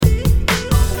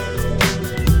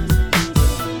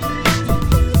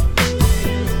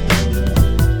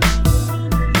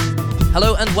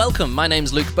welcome. My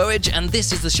name's Luke Burridge, and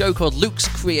this is the show called Luke's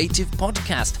Creative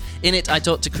Podcast. In it, I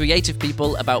talk to creative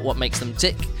people about what makes them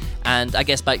tick, and I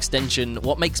guess by extension,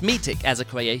 what makes me tick as a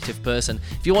creative person.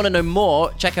 If you want to know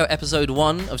more, check out episode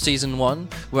 1 of season 1,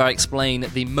 where I explain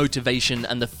the motivation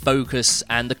and the focus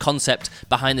and the concept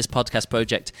behind this podcast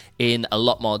project in a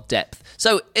lot more depth.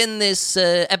 So in this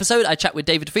episode, I chat with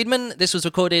David Friedman. This was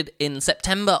recorded in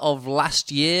September of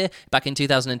last year, back in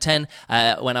 2010,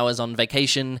 when I was on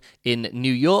vacation in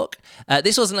New York.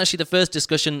 This wasn't actually the first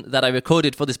discussion that I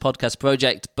recorded for this podcast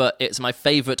project, but it's my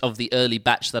favorite of the early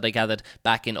batch that I gathered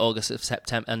back in August of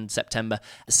September,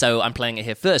 so I'm playing it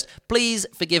here first. Please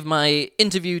forgive my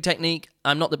interview technique.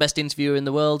 I'm not the best interviewer in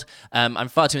the world. I'm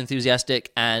far too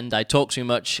enthusiastic, and I talk too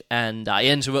much, and I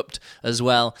interrupt as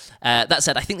well. That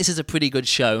said, I think this is a pretty good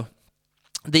show.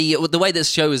 The way this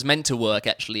show is meant to work,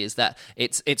 actually, is that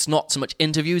it's not so much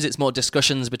interviews, it's more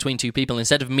discussions between two people.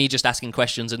 Instead of me just asking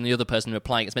questions and the other person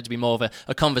replying, it's meant to be more of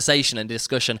a conversation and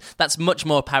discussion. That's much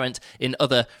more apparent in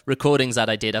other recordings that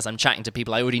I did as I'm chatting to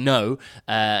people I already know,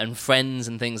 and friends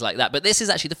and things like that. But this is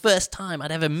actually the first time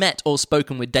I'd ever met or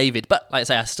spoken with David. But like I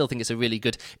say, I still think it's a really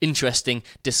good, interesting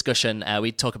discussion.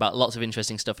 We talk about lots of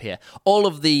interesting stuff here. All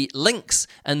of the links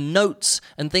and notes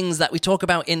and things that we talk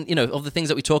about of the things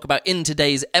that we talk about in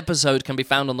today's episode can be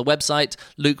found on the website,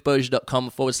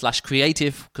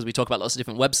 lukeburridge.com/creative, because we talk about lots of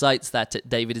different websites that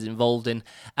David is involved in.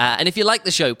 And if you like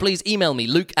the show, please email me.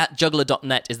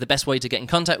 luke@juggler.net is the best way to get in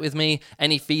contact with me.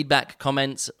 Any feedback,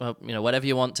 comments, whatever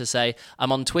you want to say.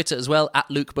 I'm on Twitter as well,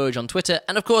 @lukeburridge on Twitter.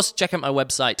 And of course, check out my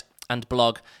website and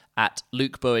blog at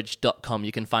lukeburridge.com.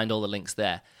 You can find all the links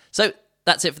there. So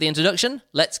that's it for the introduction.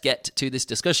 Let's get to this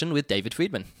discussion with David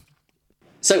Friedman.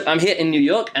 So I'm here in New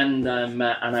York, and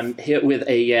I'm here with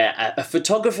a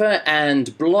photographer and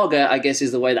blogger, I guess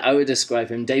is the way that I would describe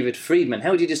him, David Friedman.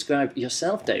 How would you describe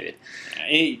yourself, David?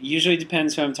 It usually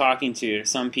depends who I'm talking to.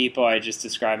 Some people, I just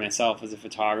describe myself as a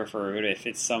photographer. If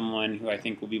it's someone who I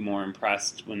think will be more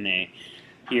impressed when they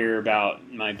hear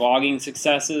about my blogging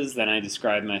successes, then I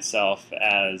describe myself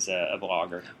as a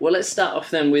blogger. Well, let's start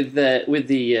off then with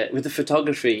the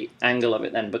photography angle of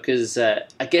it then, because I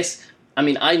guess. I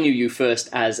mean, I knew you first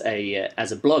as a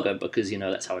blogger because,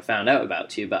 that's how I found out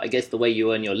about you. But I guess the way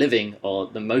you earn your living, or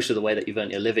the most of the way that you've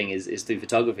earned your living is through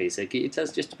photography. So can you tell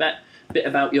us just a bit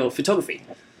about your photography?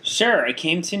 Sure. I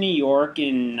came to New York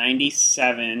in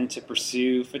 '97 to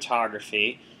pursue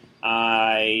photography.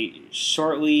 I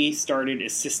shortly started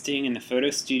assisting in the photo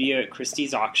studio at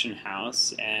Christie's Auction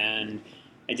House, and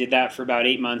I did that for about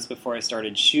 8 months before I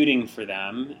started shooting for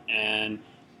them. And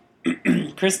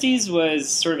Christie's was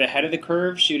sort of ahead of the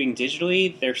curve shooting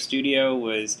digitally. Their studio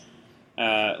was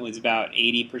about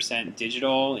 80%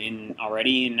 digital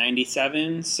already in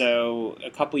 '97. So a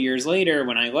couple years later,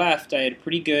 when I left, I had a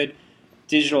pretty good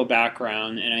digital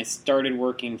background, and I started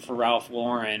working for Ralph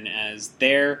Lauren as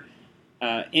their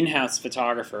in-house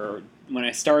photographer. When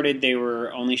I started, they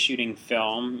were only shooting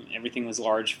film. Everything was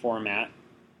large format,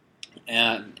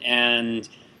 and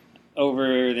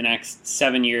over the next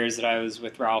 7 years that I was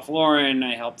with Ralph Lauren,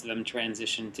 I helped them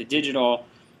transition to digital,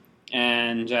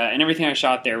 and everything I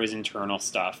shot there was internal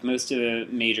stuff. Most of the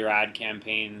major ad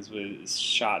campaigns was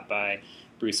shot by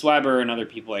Bruce Weber and other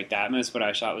people like that. Most of what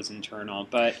I shot was internal.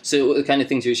 So the kind of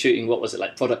things you were shooting, what was it,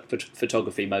 like product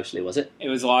photography mostly, was it? It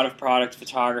was a lot of product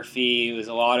photography. It was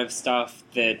a lot of stuff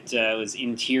that was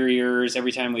interiors.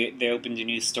 Every time they opened a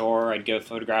new store, I'd go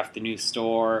photograph the new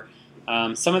store.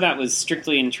 Some of that was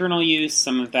strictly internal use.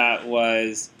 Some of that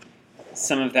was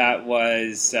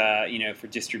for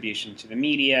distribution to the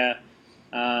media.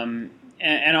 And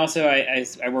also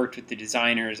I worked with the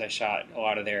designers. I shot a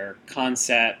lot of their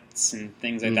concepts and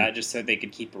things like that, just so they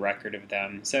could keep a record of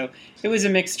them. So it was a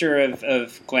mixture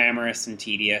of glamorous and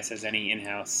tedious, as any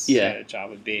in-house job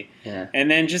would be. Yeah. And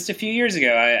then just a few years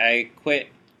ago, I quit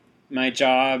my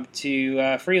job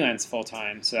to freelance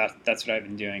full-time, so that's what I've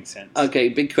been doing since. Okay,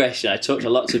 big question. I talked to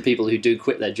lots of people who do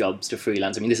quit their jobs to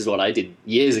freelance. I mean, this is what I did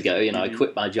years ago. I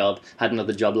quit my job, had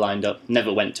another job lined up,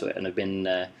 never went to it, and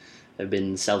I've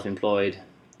been self-employed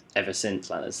ever since.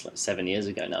 That's 7 years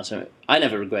ago now, so I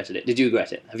never regretted it. Did you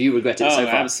regret it? Have you regretted it so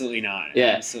far? Absolutely not.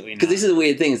 Yeah, absolutely not. Because this is the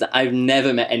weird thing, is that I've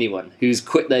never met anyone who's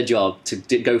quit their job to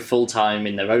go full-time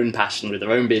in their own passion with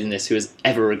their own business who has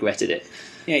ever regretted it.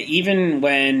 Yeah, even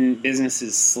when business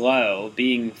is slow,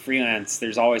 being freelance,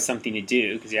 there's always something to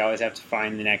do because you always have to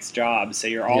find the next job. So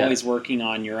you're always working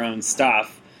on your own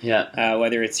stuff,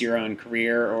 whether it's your own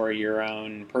career or your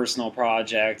own personal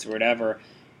project or whatever,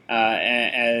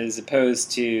 as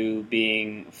opposed to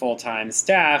being full-time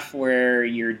staff where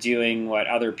you're doing what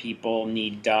other people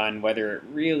need done, whether it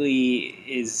really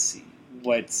is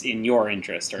what's in your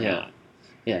interest or not.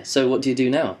 Yeah. So what do you do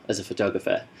now as a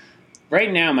photographer?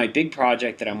 Right now, my big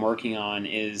project that I'm working on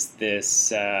is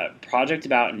this project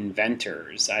about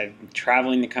inventors. I'm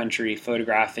traveling the country,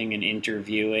 photographing and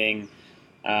interviewing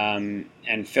and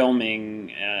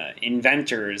filming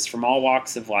inventors from all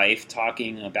walks of life,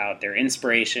 talking about their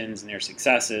inspirations and their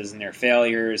successes and their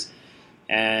failures,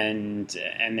 and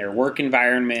their work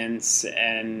environments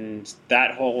and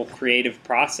that whole creative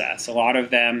process. A lot of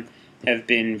them have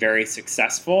been very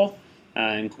successful,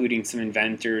 including some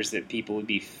inventors that people would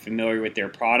be familiar with their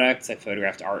products. I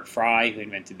photographed Art Fry, who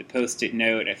invented the Post-it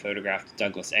note. I photographed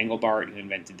Douglas Engelbart, who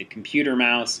invented the computer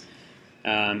mouse.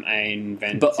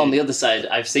 But on the other side,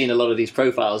 I've seen a lot of these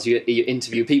profiles. You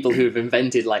interview people who have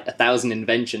invented like 1,000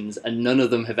 inventions, and none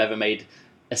of them have ever made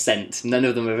a cent. None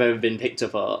of them have ever been picked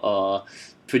up or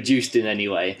produced in any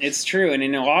way. It's true, and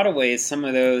in a lot of ways, some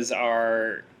of those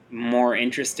are more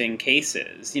interesting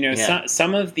cases. You know,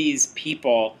 some of these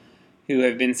people who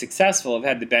have been successful have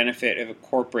had the benefit of a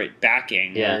corporate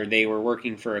backing, where they were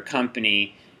working for a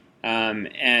company,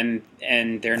 and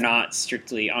they're not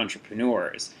strictly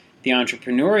entrepreneurs. The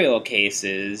entrepreneurial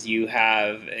cases, you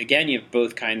have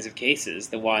both kinds of cases.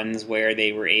 The ones where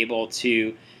they were able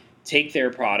to take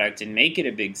their product and make it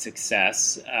a big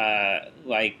success,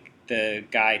 like the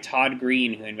guy Todd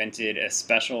Green, who invented a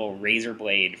special razor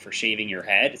blade for shaving your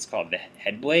head. It's called the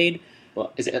head blade.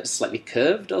 Well, is it slightly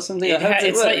curved or something?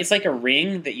 It's like a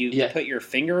ring that you put your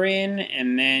finger in,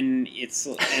 and then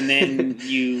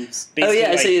you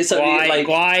basically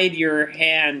glide your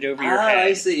hand over your head.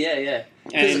 I see. Yeah.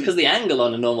 Because the angle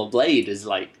on a normal blade is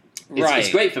like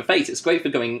it's great for face. It's great for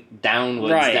going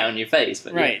downwards down your face.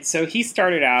 But right. So he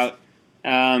started out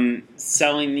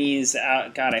selling these.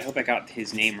 God, I hope I got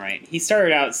his name right. He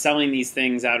started out selling these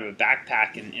things out of a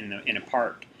backpack in a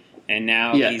park. And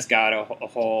now he's got a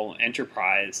whole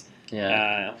enterprise.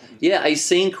 I've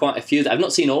seen quite a few. I've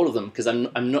not seen all of them because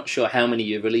I'm not sure how many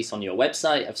you release on your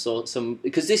website. I've saw some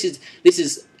because this is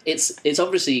it's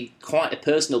obviously quite a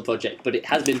personal project, but it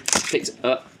has been picked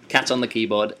up. Cat on the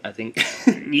keyboard, I think.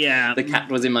 Yeah, the cat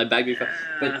was in my bag before.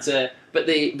 But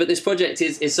this project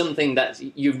is something that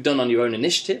you've done on your own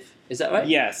initiative. Is that right?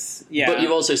 Yes. Yeah. But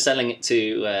you're also selling it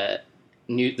to.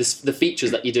 The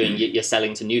features that you're doing, you're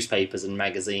selling to newspapers and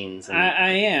magazines. And I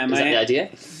am. Is that the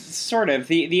idea? Sort of.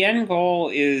 The end goal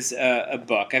is a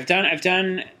book. I've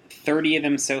done 30 of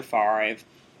them so far. I've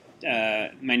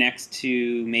my next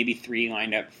 2, maybe 3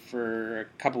 lined up for a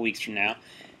couple weeks from now,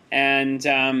 and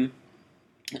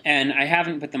I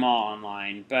haven't put them all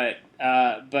online. But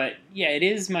it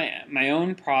is my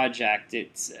own project.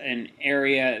 It's an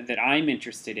area that I'm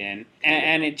interested in,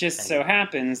 and it just so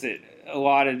happens that a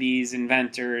lot of these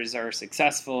inventors are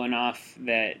successful enough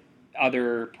that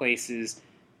other places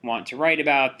want to write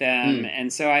about them.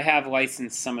 And so I have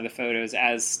licensed some of the photos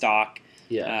as stock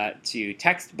to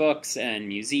textbooks and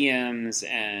museums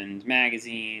and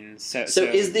magazines. So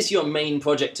is this your main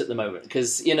project at the moment?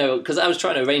 Because I was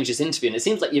trying to arrange this interview, and it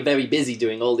seems like you're very busy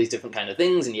doing all these different kind of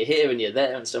things, and you're here and you're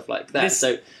there and stuff like that.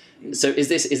 So is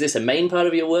this a main part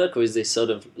of your work, or is this sort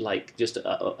of like just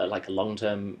a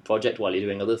long-term project while you're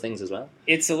doing other things as well?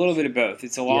 It's a little bit of both.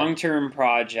 It's a long-term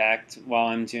project while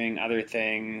I'm doing other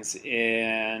things,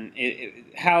 and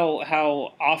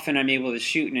how often I'm able to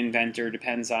shoot an inventor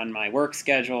depends on my work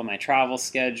schedule, my travel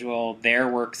schedule, their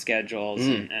work schedules,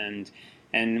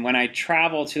 and when I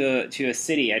travel to a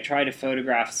city, I try to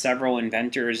photograph several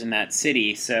inventors in that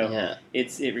city. So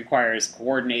it requires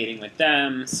coordinating with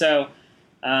them. So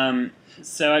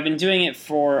I've been doing it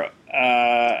for,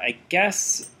 I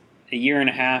guess, a year and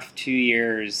a half, 2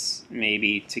 years,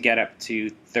 maybe, to get up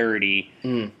to 30.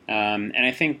 And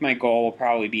I think my goal will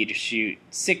probably be to shoot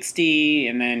 60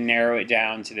 and then narrow it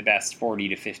down to the best 40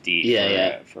 to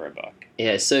 50 for a book.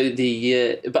 Yeah, so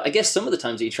but I guess some of the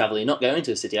times that you travel, you're not going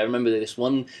to a city. I remember this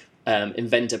one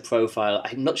inventor profile.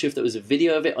 I'm not sure if there was a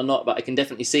video of it or not, but I can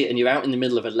definitely see it. And you're out in the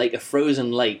middle of a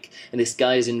frozen lake, and this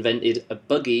guy's invented a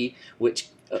buggy which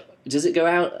does it go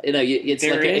out? It's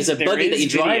a buggy that you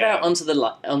drive out onto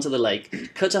the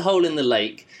lake, cut a hole in the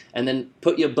lake, and then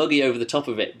put your buggy over the top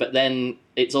of it. But then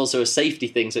it's also a safety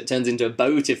thing, so it turns into a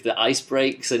boat if the ice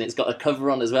breaks, and it's got a cover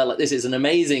on as well. Like, this is an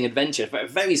amazing adventure for a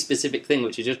very specific thing,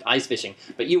 which is just ice fishing.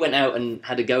 But you went out and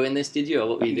had a go in this, did you, or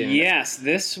what were you doing? Yes,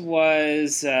 this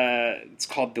was it's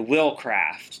called the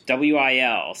Wilcraft.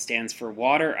 WIL stands for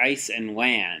Water, Ice, and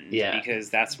Land, because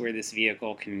that's where this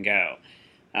vehicle can go.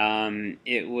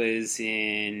 It was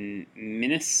in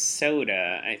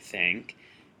Minnesota, I think,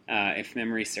 if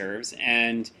memory serves,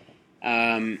 and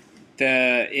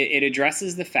It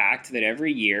addresses the fact that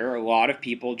every year a lot of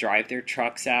people drive their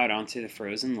trucks out onto the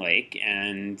frozen lake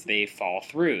and they fall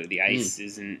through. The ice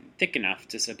isn't thick enough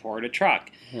to support a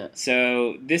truck. Yeah.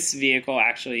 So this vehicle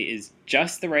actually is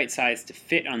just the right size to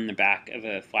fit on the back of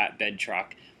a flatbed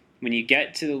truck. When you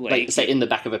get to the lake... Like, say, in the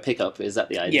back of a pickup, is that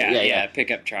the idea? Yeah,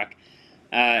 pickup truck.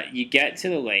 You get to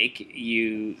the lake,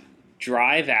 you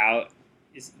drive out...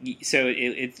 So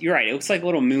you're right. It looks like a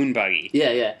little moon buggy.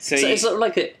 Yeah. So it's sort of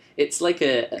like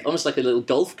almost like a little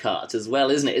golf cart as well,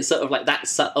 isn't it? It's sort of like that,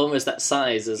 almost that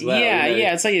size as well. Yeah, you know?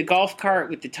 yeah. It's like a golf cart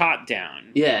with the top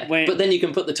down. Yeah, but then you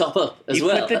can put the top up as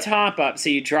well. You put the top up, so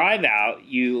you drive out.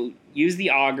 You use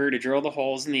the auger to drill the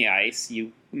holes in the ice.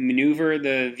 You maneuver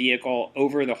the vehicle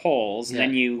over the holes, and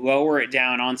then you lower it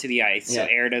down onto the ice so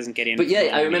air doesn't get in. But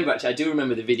I do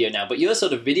remember the video now. But you're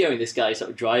sort of videoing this guy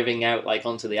sort of driving out like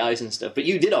onto the ice and stuff. But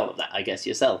you did all of that, I guess,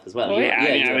 yourself as well. Well,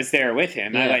 I was there with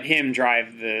him. Yeah. I let him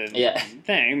drive the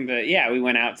thing. But we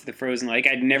went out to the frozen lake.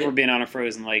 I'd never been on a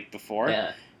frozen lake before.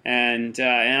 Yeah. And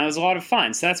it was a lot of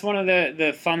fun. So that's one of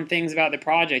the fun things about the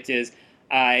project is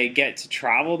I get to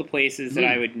travel to places that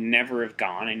I would never have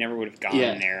gone. I never would have gone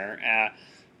there.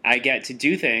 I get to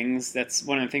do things. That's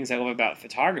one of the things I love about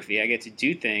photography. I get to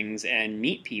do things and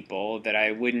meet people that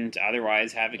I wouldn't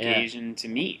otherwise have occasion to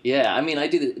meet. Yeah, I mean, I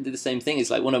do the same thing. It's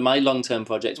like one of my long-term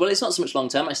projects. Well, it's not so much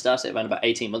long-term. I started it around about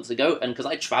 18 months ago, and because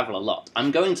I travel a lot.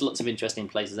 I'm going to lots of interesting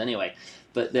places anyway.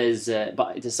 But but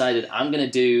I decided I'm going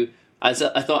to do... I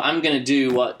thought I'm going to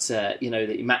do what that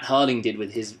Matt Harding did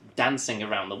with his dancing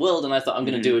around the world, and I thought I'm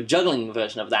going to do a juggling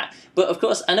version of that. But of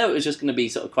course, I know it was just going to be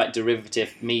sort of quite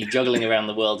derivative. Me juggling around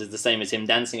the world is the same as him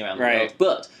dancing around the world.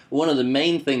 But one of the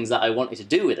main things that I wanted to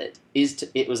do with it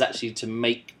was actually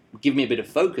to give me a bit of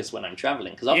focus when I'm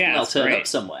traveling, because often I'll turn up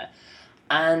somewhere.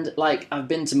 And, like, I've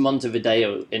been to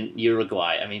Montevideo in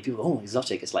Uruguay. I mean, people go, oh,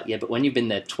 exotic. It's like, yeah, but when you've been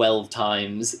there 12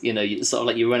 times, it's sort of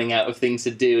like you're running out of things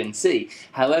to do and see.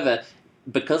 However,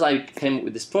 because I came up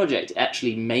with this project, it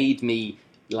actually made me,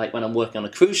 like, when I'm working on a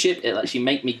cruise ship, it'll actually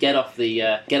make me get off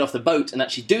the boat and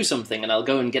actually do something, and I'll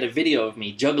go and get a video of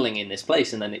me juggling in this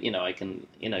place, and then, I can,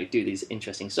 do these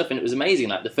interesting stuff. And it was amazing.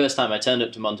 Like, the first time I turned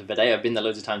up to Montevideo, I've been there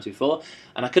loads of times before,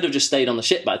 and I could have just stayed on the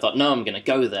ship, but I thought, no, I'm going to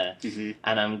go there,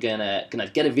 and I'm gonna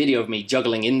get a video of me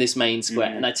juggling in this main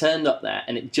square. And I turned up there,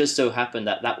 and it just so happened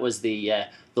that was the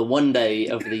one day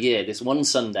of the year, this one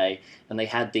Sunday, and they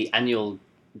had the annual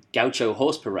Gaucho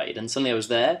horse parade, and suddenly I was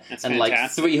there. That's and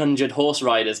fantastic. Like 300 horse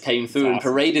riders came through and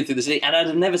paraded through the city, and I'd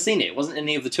have never seen it. It wasn't in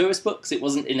any of the tourist books, it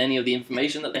wasn't in any of the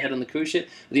information that they had on the cruise ship.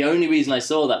 The only reason I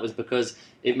saw that was because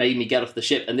it made me get off the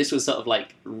ship, and this was sort of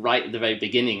like right at the very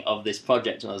beginning of this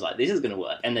project, and I was like, this is going to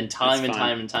work. And then time and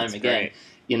time again,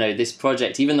 great. This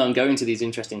project, even though I'm going to these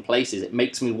interesting places, it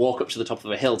makes me walk up to the top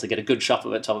of a hill to get a good shot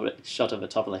of the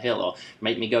top of the hill, or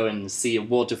make me go and see a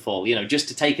waterfall, just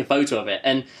to take a photo of it.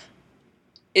 And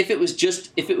if it was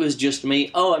just me,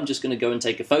 I'm just going to go and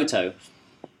take a photo,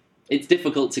 it's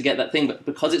difficult to get that thing. But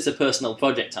because it's a personal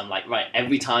project, I'm like, right,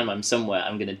 every time I'm somewhere,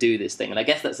 I'm going to do this thing. And I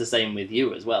guess that's the same with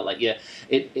you as well. Like,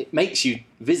 it makes you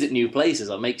visit new places,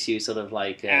 or makes you sort of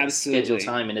like schedule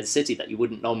time in a city that you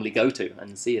wouldn't normally go to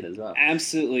and see it as well.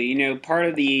 Absolutely. Part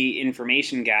of the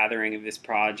information gathering of this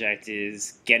project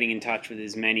is getting in touch with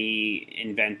as many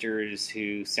inventors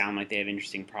who sound like they have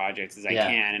interesting projects as I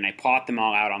can, and I plot them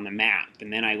all out on the map,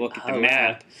 and then I look at the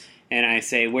map. And I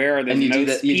say, where are the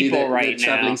most people right now?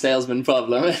 Traveling salesman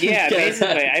problem. Yeah,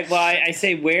 basically. I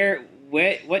say,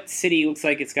 what city looks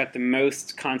like it's got the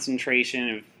most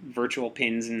concentration of virtual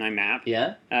pins in my map?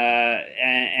 Yeah.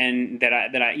 And that I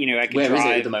can Where drive. is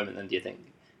it at the moment, then, do you think?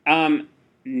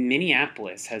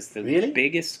 Minneapolis has the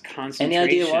biggest concentration.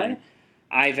 Any idea why?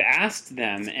 I've asked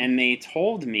them, and they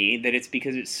told me that it's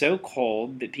because it's so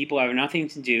cold that people have nothing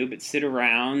to do but sit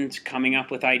around coming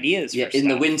up with ideas for stuff. In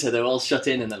the winter, they're all shut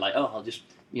in, and they're like, I'll just,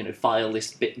 file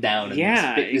this bit down and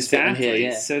spit this bit in here.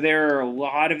 Yeah. So there are a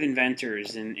lot of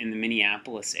inventors in the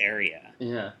Minneapolis area.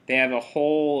 Yeah. They have a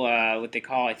whole, what they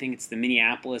call, I think it's the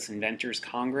Minneapolis Inventors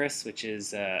Congress, which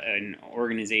is an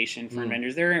organization for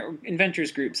inventors. There are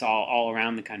inventors groups all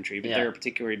around the country, but they're a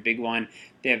particularly big one.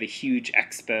 They have a huge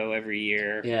expo every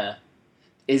year. Yeah.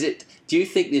 Do you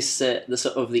think this, the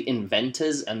sort of the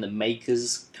inventors and the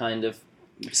makers kind of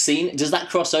scene, does that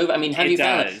cross over? I mean, have you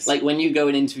found it? Like, when you go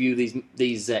and interview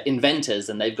these inventors,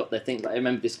 and they've got their things, like, I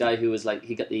remember this guy who was like,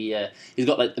 he's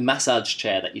got like the massage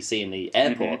chair that you see in the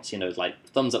airports, like,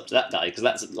 thumbs up to that guy, because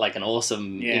that's like an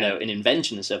awesome, an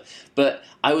invention and stuff. But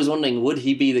I was wondering, would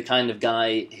he be the kind of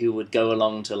guy who would go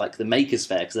along to like the Makers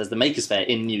Faire, because there's the Makers Faire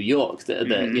in New York,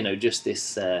 just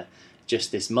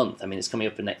just this month. I mean, it's coming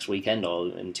up in next weekend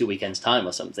or in 2 weekends' time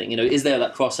or something. Is there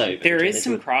that crossover? There is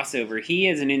some crossover. He,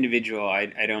 as an individual,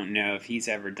 I don't know if he's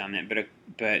ever done that,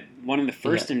 but one of the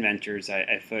first inventors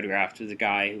I photographed was a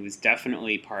guy who was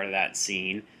definitely part of that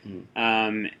scene.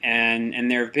 And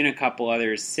there have been a couple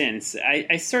others since.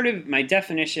 I sort of, my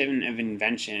definition of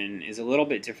invention is a little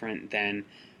bit different than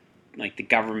like the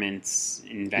government's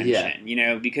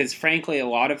invention, because frankly, a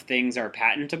lot of things are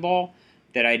patentable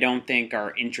that I don't think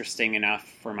are interesting enough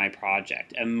for my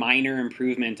project. A minor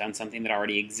improvement on something that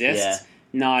already exists,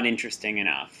 not interesting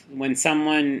enough. When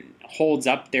someone holds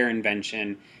up their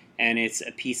invention and it's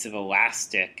a piece of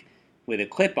elastic with a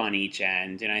clip on each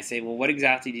end, and I say, well, what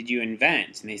exactly did you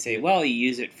invent? And they say, well, you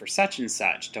use it for such and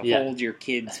such to hold your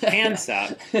kid's pants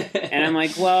up. And I'm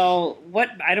like, well, what?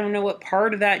 I don't know what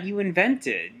part of that you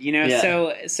invented,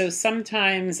 So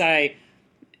sometimes I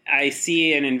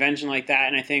see an invention like that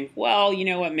and I think, well, you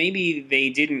know what, maybe they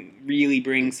didn't really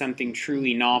bring something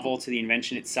truly novel to the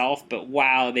invention itself, but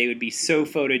wow, they would be so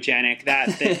photogenic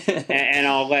and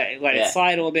I'll let it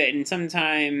slide a little bit. And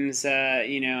sometimes,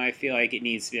 I feel like it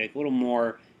needs to be like a little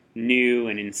more new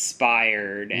and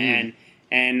inspired. And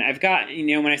I've got,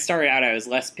 when I started out, I was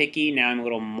less picky. Now I'm a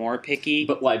little more picky.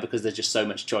 But why? Because there's just so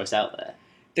much choice out there.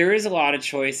 There is a lot of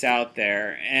choice out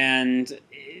there, and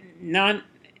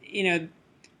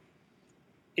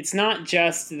it's not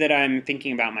just that I'm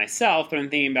thinking about myself, but I'm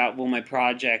thinking about, will my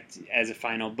project as a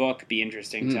final book be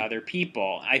interesting to other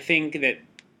people? I think that...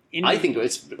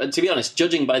 to be honest,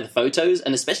 judging by the photos,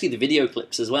 and especially the video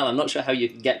clips as well, I'm not sure how you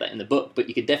can get that in the book, but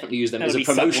you could definitely use them as a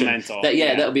promotion.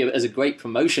 That'll be as a great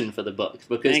promotion for the book,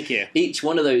 because each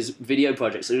one of those video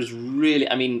projects is really...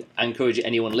 I mean, I encourage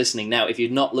anyone listening now, if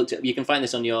you've not looked at... You can find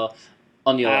this on your...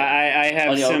 I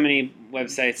have so many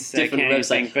websites I can't even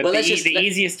think, but the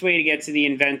easiest way to get to the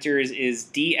inventors is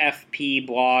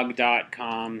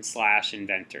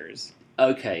dfpblog.com/inventors.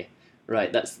 Okay,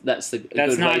 right. That's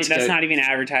not even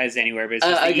advertised anywhere, but it's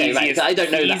just the easiest. Right. I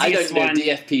don't know that. I don't know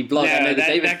DFP blog. No, I know the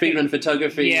David Friedman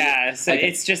photography. Yeah, so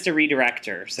it's just a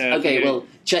redirector. So well,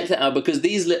 check that out, because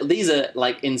these are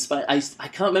like inspired. I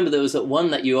can't remember, there was that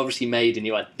one that you obviously made, and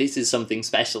you went, this is something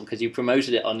special, because you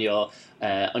promoted it on your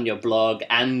blog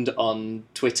and on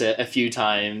Twitter a few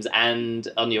times, and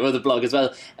on your other blog as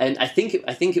well. And I think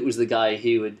it was the guy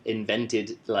who had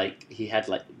invented, like, he had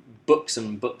like books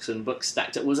and books and books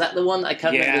stacked up. Was that the one? I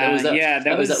can't remember.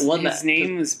 That was that one. His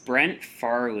name was Brent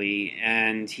Farley,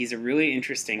 and he's a really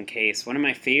interesting case. One of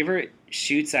my favorite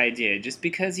shoots I did, just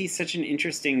because he's such an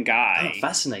interesting guy. Oh,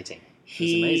 fascinating. That's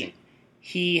amazing.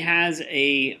 He has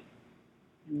a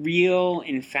real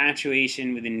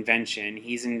infatuation with invention.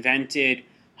 He's invented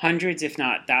hundreds, if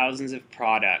not thousands, of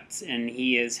products, and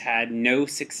he has had no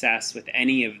success with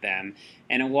any of them.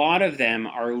 And a lot of them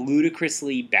are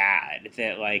ludicrously bad.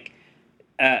 That, like,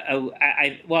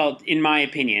 in my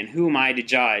opinion, who am I to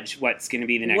judge what's going to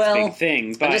be the next big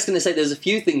thing? But I'm just going to say there's a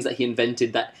few things that he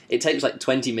invented that it takes like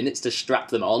 20 minutes to strap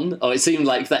them on. Or it seemed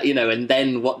like that, and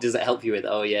then what does it help you with?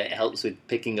 Oh, yeah, it helps with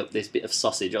picking up this bit of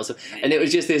sausage also. And it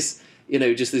was just this...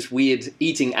 just this weird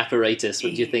eating apparatus.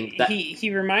 What do you think? That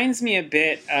he reminds me a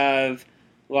bit of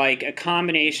like a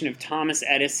combination of Thomas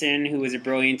Edison, who was a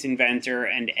brilliant inventor,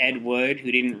 and Ed Wood,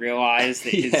 who didn't realize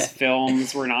that his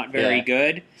films were not very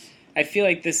good. I feel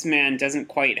like this man doesn't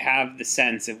quite have the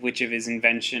sense of which of his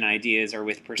invention ideas are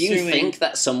worth pursuing. Do you think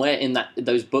that somewhere in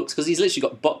those books, because he's literally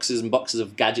got boxes and boxes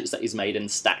of gadgets that he's made and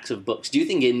stacks of books, do you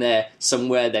think in there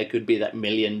somewhere there could be that $1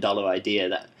 million idea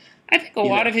that... I think a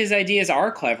lot of his ideas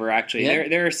are clever, actually. Yeah.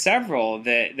 There are several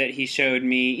that he showed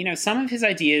me. Some of his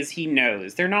ideas he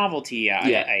knows. They're novelty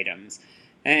items.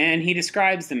 And he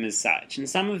describes them as such. And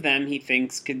some of them he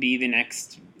thinks could be the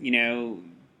next,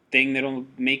 thing that'll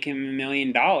make him $1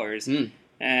 million.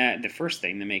 The first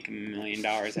thing to make him $1 million,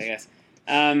 I guess.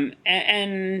 And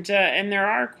there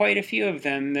are quite a few of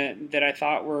them that I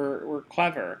thought were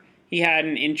clever. He had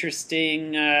an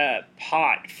interesting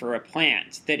pot for a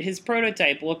plant that his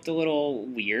prototype looked a little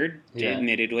weird,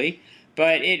 admittedly,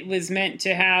 but it was meant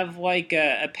to have like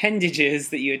appendages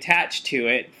that you attach to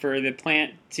it for the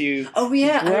plant to grow I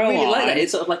really on. like that.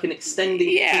 It's sort of like an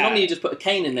extending... So normally you just put a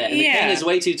cane in there, and the cane is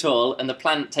way too tall, and the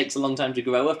plant takes a long time to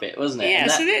grow up it, wasn't it? Yeah,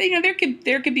 so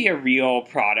there could be a real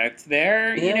product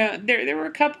there. Yeah. There were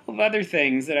a couple of other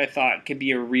things that I thought could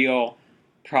be a real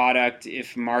product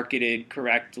if marketed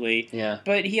correctly. Yeah.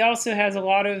 But he also has a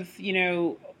lot of,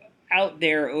 out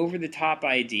there over the top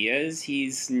ideas.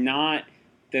 He's not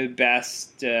the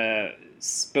best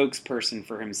spokesperson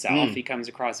for himself. He comes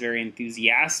across very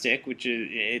enthusiastic, which is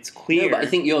it's clear. No, but I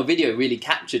think your video really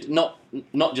captured not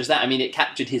just that. I mean, it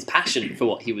captured his passion for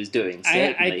what he was doing.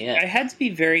 Certainly, I had to be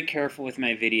very careful with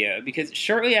my video because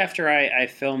shortly after I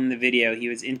filmed the video, he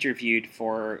was interviewed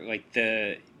for like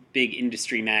the big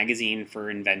industry magazine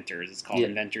for inventors. It's called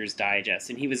Inventors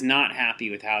Digest, and he was not happy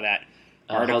with how that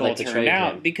article turned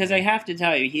out because I have to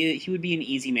tell you, he would be an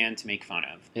easy man to make fun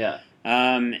of. Yeah.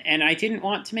 And I didn't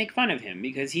want to make fun of him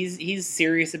because he's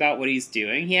serious about what he's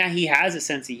doing. Yeah, he has a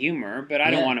sense of humor, but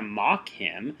I don't want to mock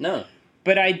him. No.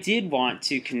 But I did want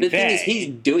to convey... The thing is, he's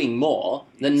doing more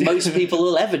than most people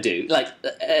will ever do. Like,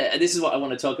 this is what I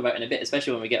want to talk about in a bit,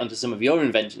 especially when we get onto some of your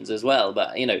inventions as well.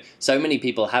 But, you know, so many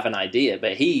people have an idea,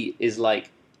 but he is like...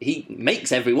 He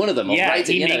makes every one of them. Yeah, right?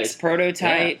 he makes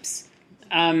prototypes.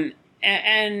 Yeah.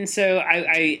 And so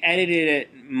I edited it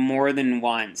more than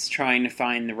once, trying to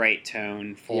find the right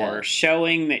tone for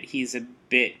showing that he's a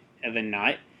bit of a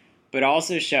nut, but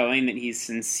also showing that he's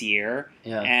sincere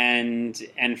and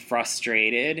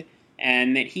frustrated,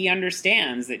 and that he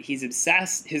understands that he's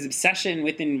obsessed. His obsession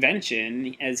with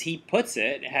invention, as he puts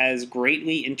it, has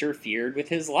greatly interfered with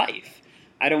his life.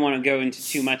 I don't want to go into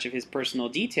too much of his personal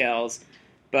details,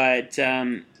 but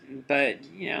you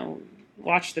know,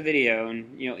 watch the video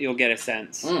and you'll get a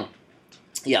sense.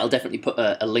 Yeah, I'll definitely put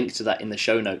a link to that in the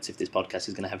show notes. If this podcast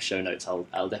is going to have show notes,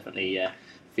 I'll definitely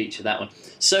feature that one.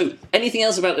 So, anything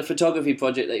else about the photography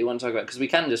project that you want to talk about? Because we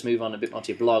can just move on a bit more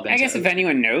to your blog. I guess if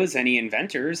anyone knows any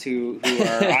inventors who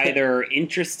are either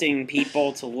interesting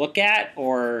people to look at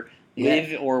or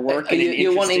live or work in an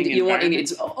interesting environment.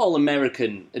 It's all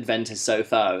American inventors so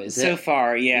far, is it? So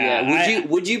far, yeah.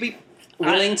 Would you be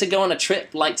willing to go on a trip,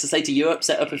 like to say to Europe,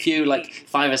 set up a few, like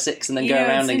 5 or 6, and then go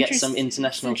around and get some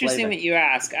international flavor? It's interesting that you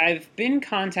ask. I've been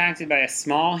contacted by a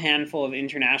small handful of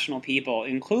international people,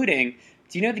 including,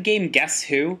 do you know the game Guess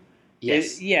Who?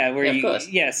 Yes. Of course.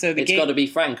 Yeah, so it's got to be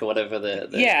Frank or whatever the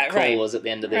call was at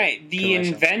the end of the The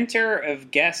inventor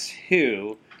of Guess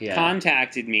Who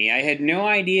contacted me. I had no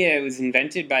idea it was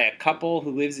invented by a couple who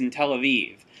lives in Tel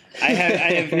Aviv. I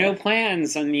have no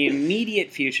plans on the immediate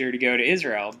future to go to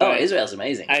Israel. But Israel's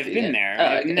amazing. I've been there.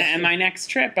 And my next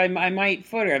trip, I might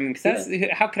photo him because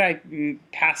how could I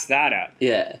pass that up?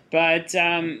 Yeah. But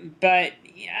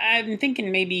I'm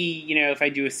thinking maybe, if I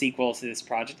do a sequel to this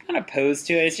project, I'm not opposed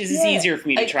to it. It's just it's easier for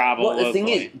me to travel locally. The thing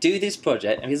is, do this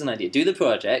project, and here's an idea, do the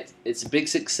project, it's a big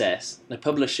success, the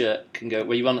publisher can go,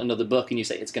 well, you want another book, and you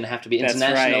say it's going to have to be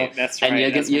international, that's right.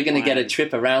 And you're going to get a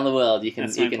trip around the world, you can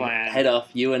head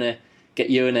off, get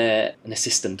you and an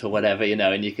assistant or whatever,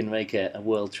 and you can make a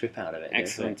world trip out of it.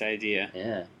 Excellent idea.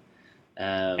 Yeah.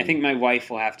 I think my wife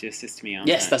will have to assist me on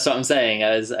that. Yes, that's what I'm saying.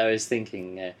 I was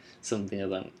thinking something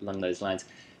along those lines.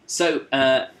 So,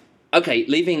 okay,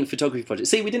 leaving photography project.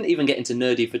 See, we didn't even get into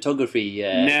nerdy photography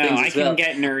things as well. I can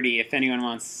get nerdy if anyone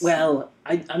wants. Well,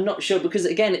 I'm not sure because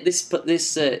again, this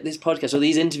podcast or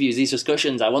these interviews, these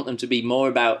discussions, I want them to be more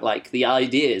about like the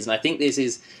ideas, and I think this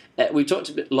is. We've talked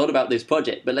a lot about this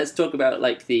project, but let's talk about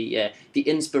like the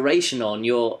inspiration on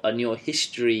your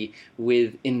history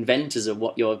with inventors and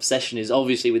what your obsession is.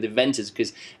 Obviously, with inventors,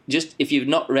 because just if you've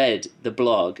not read the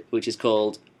blog, which is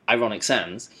called Ironic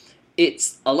Sans,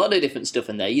 it's a lot of different stuff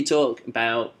in there. You talk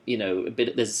about a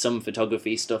bit. There's some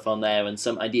photography stuff on there and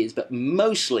some ideas, but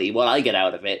mostly what I get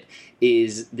out of it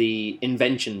is the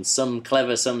inventions. Some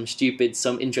clever, some stupid,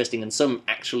 some interesting, and some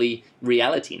actually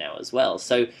reality now as well.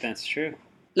 So that's true.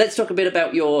 Let's talk a bit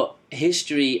about your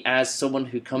history as someone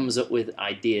who comes up with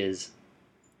ideas.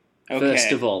 Okay.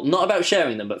 First of all, not about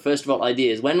sharing them, but first of all,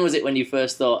 ideas. When was it when you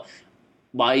first thought,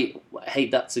 hey,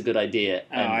 that's a good idea?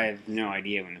 I have no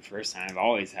idea when the first time. I've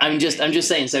always had. I'm just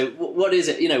saying. So, what is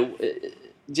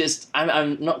it?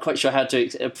 I'm not quite sure how to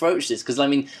approach this because I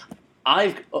mean,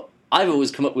 I've always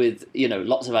come up with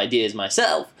lots of ideas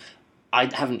myself. I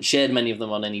haven't shared many of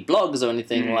them on any blogs or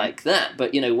anything like that.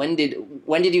 But when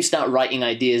did you start writing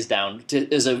ideas down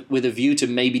with a view to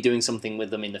maybe doing something with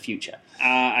them in the future?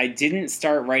 I didn't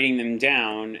start writing them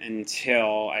down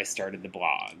until I started the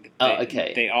blog.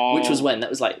 Okay. Which was when? That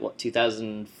was like what,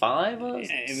 2005 or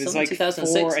it was like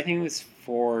 2006. I think it was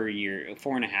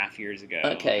 4.5 years ago.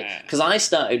 Okay, because I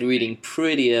started reading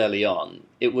pretty early on.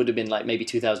 It would have been like maybe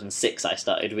 2006 I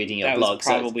started reading your blog. That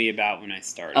was probably about when I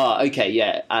started. Oh, okay,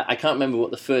 yeah. I can't remember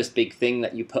what the first big thing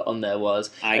that you put on there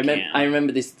was. I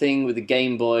remember this thing with the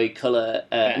Game Boy Color,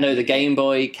 the Game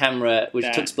Boy camera,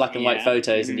 which took black and white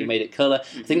photos and you made it color.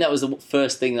 I think that was the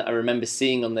first thing that I remember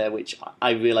seeing on there, which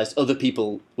I realized other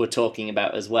people were talking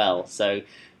about as well. So,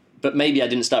 but maybe I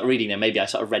didn't start reading them. Maybe I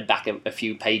sort of read back a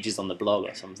few pages on the blog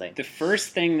or something. The first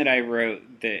thing that I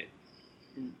wrote that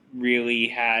really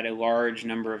had a large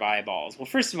number of eyeballs. Well,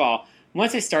 first of all,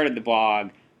 once I started the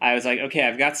blog, I was like, okay,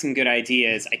 I've got some good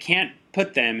ideas. I can't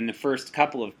put them in the first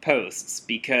couple of posts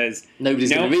because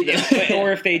nobody's going to read them.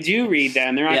 or if they do read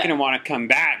them, they're not Yeah. going to want to come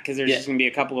back because there's Yeah. just going to be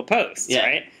a couple of posts, Yeah.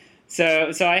 right?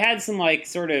 So I had some like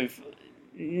sort of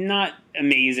not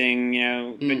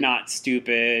amazing, but not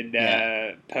stupid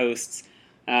posts.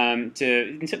 Then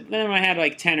I had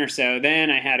like 10 or so. Then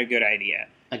I had a good idea.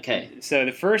 Okay. So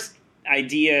the first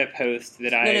idea post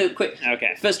that I... No, quick.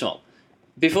 Okay. First of all,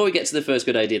 before we get to the first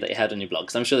good idea that you had on your blog,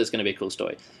 because I'm sure that's going to be a cool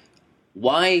story,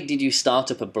 why did you start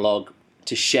up a blog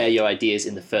to share your ideas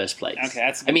in the first place? Okay,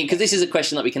 that's... I mean, because this is a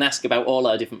question that we can ask about all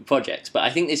our different projects, but I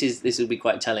think this will be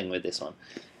quite telling with this one.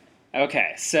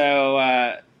 Okay,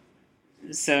 so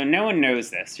no one knows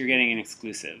this. You're getting an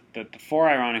exclusive. But before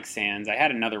Ironic Sands, I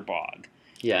had another blog.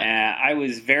 Yeah. I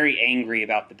was very angry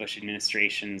about the Bush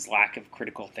administration's lack of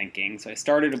critical thinking. So I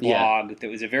started a blog that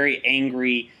was a very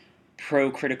angry,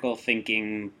 pro-critical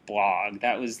thinking blog.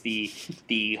 That was the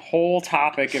whole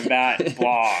topic of that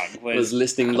blog. Was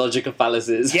listing logical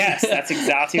fallacies. Yes, that's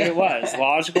exactly what it was.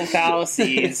 Logical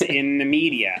fallacies in the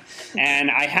media.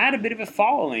 And I had a bit of a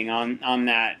following on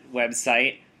that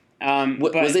website.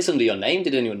 But was this under your name?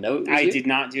 Did anyone know it was I you? did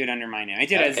not do it under my name. I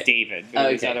did it as David, but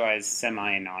it was otherwise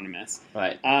semi-anonymous.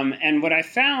 Right. And what I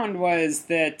found was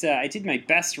that I did my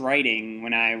best writing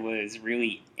when I was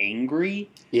really angry.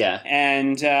 Yeah.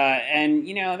 And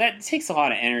that takes a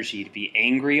lot of energy to be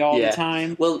angry all the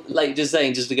time. Well, like just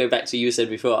to go back to you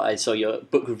said before, I saw your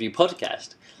book review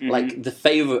podcast. Mm-hmm. Like the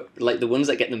favorite, like the ones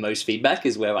that get the most feedback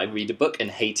is where I read a book and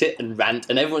hate it and rant,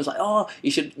 and everyone's like, "Oh, you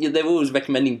should." They're always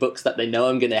recommending books that they know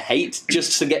I'm going to hate,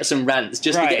 just to get some rants,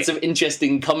 just to get some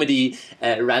interesting comedy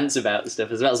rants about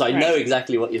stuff as well. So I know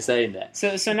exactly what you're saying there.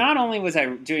 So not only was I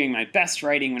doing my best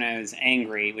writing when I was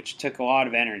angry, which took a lot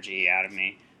of energy out of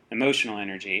me, emotional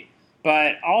energy,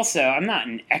 but also I'm not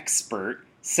an expert.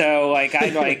 So like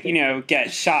I'd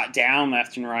get shot down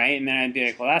left and right, and then I'd be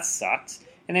like, well, that sucked.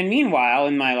 And then meanwhile,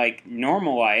 in my like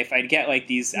normal life, I'd get like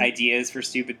these ideas for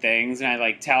stupid things, and I'd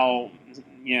like tell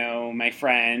my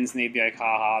friends, and they'd be like,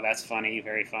 haha, that's funny,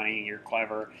 very funny, you're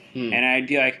clever. And I'd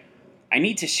be like, I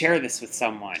need to share this with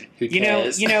someone. Who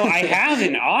cares? I have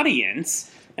an audience,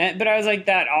 but I was like,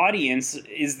 that audience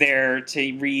is there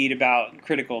to read about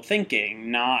critical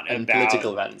thinking, not and about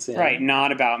political rants, right,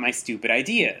 not about my stupid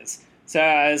ideas. So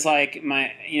I was like,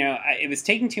 it was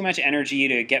taking too much energy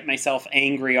to get myself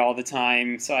angry all the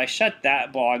time. So I shut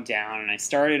that blog down and I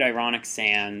started Ironic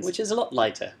Sands, which is a lot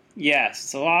lighter. Yes,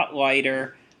 it's a lot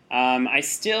lighter. I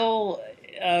still,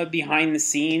 behind the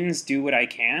scenes, do what I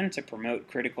can to promote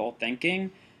critical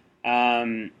thinking,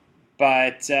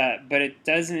 but it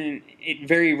doesn't. It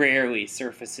very rarely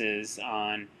surfaces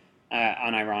on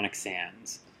Ironic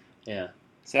Sands. Yeah.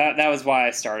 So that was why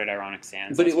I started Ironic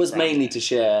Sands. But it was mainly to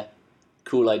share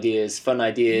cool ideas, fun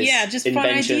ideas. Yeah, just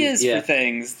invention. fun ideas for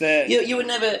things. That you would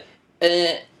never.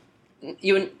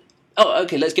 Oh,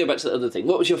 okay. Let's go back to the other thing.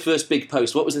 What was your first big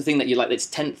post? What was the thing that you like? This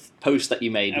 10th post that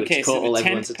you made, which caught all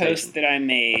everyone's attention. The 10th post that I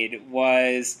made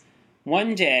was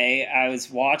one day I was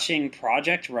watching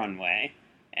Project Runway,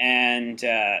 and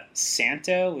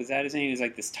Santo, was that his name? He was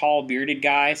like this tall bearded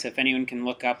guy. So if anyone can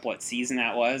look up what season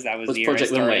that was the year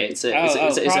Project I started. Runway? It's a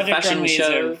Project fashion Runway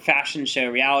show. is a fashion show,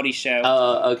 reality show.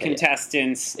 Oh, okay.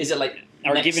 Contestants. Is it like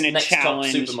are given a next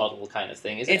challenge? top supermodel kind of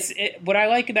thing? Is it? What I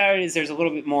like about it is there's a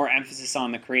little bit more emphasis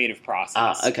on the creative process.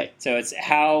 Ah, okay. So it's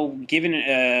how given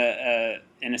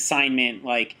an assignment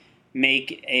like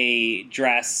make a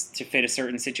dress to fit a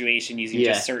certain situation using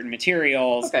just certain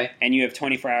materials, and you have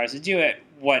 24 hours to do it.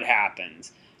 What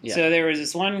happens? Yeah. So there was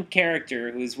this one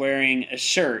character who was wearing a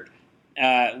shirt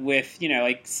with,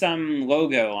 like some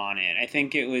logo on it. I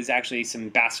think it was actually some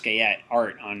Basquiat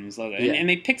art on his logo. And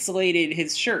they pixelated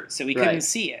his shirt so we couldn't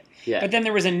see it. Yeah. But then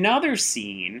there was another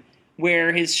scene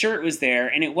where his shirt was there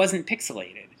and it wasn't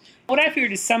pixelated. What I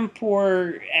figured is some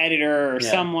poor editor or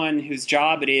someone whose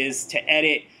job it is to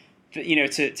edit, to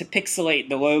pixelate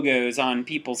the logos on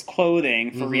people's clothing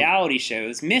for reality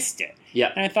shows missed it.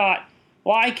 Yeah. And I thought,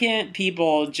 why can't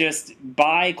people just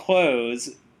buy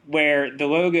clothes where the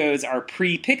logos are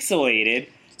pre-pixelated?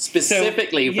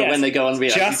 Specifically for when they go on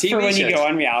reality TV shows. Just for when you go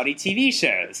on reality TV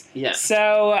shows. Yeah.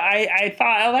 So I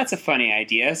thought, oh, that's a funny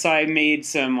idea. So I made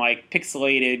some,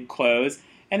 pixelated clothes.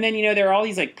 And then, there are all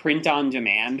these,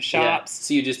 print-on-demand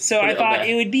shops. Yeah. So I thought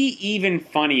it would be even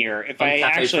funnier if I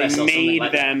actually made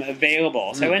them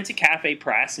available. So I went to Cafe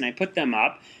Press and I put them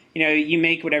up. You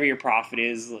make whatever your profit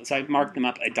is. So I marked them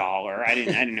up $1. I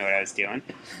didn't know what I was doing.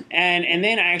 And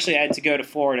then I actually had to go to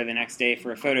Florida the next day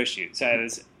for a photo shoot. So I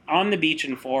was on the beach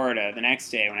in Florida the next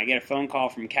day when I get a phone call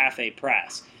from Cafe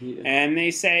Press, and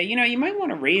they say, you might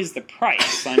want to raise the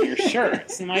price on your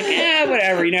shirts. And I'm like,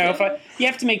 whatever. You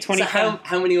have to make 25. So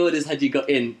how many orders had you got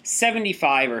in?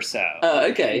 75 or so. Oh,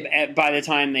 okay. By the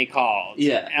time they called.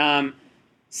 Yeah.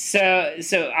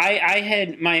 So I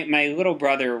had my little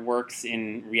brother works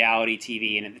in reality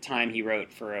TV, and at the time he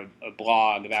wrote for a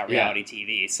blog about reality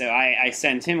TV. So I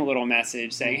sent him a little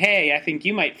message saying, hey, I think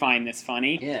you might find this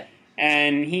funny. Yeah.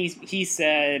 And he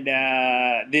said,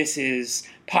 this is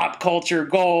pop culture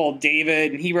gold,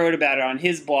 David. And he wrote about it on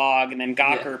his blog, and then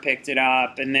Gawker picked it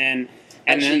up, and then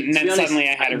suddenly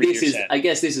I had a readership. I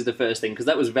guess this is the first thing, because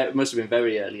that must have been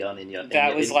very early on in your...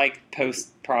 That was like post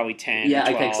probably 10 Yeah, or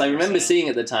 12 okay, because I remember seeing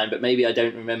it at the time, but maybe I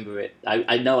don't remember it.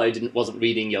 I know I wasn't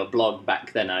reading your blog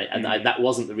back then, that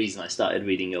wasn't the reason I started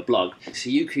reading your blog.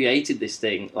 So you created this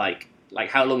thing, like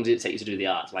how long did it take you to do the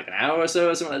art? Like an hour or so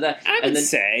or something like that? I would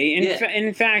say.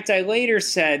 In fact, I later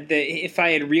said that if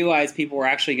I had realized people were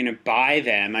actually going to buy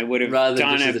them, I would have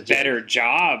done a better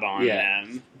job on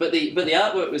them. But the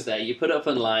artwork was there. You put it up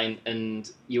online, and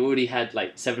you already had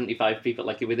like 75 people,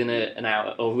 like within an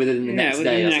hour or within the next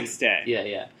day. The next day.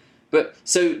 Yeah. But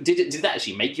so did that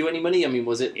actually make you any money? I mean,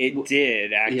 was it? It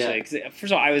did actually. Yeah. 'Cause,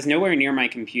 first of all, I was nowhere near my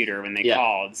computer when they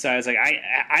called, so I was like,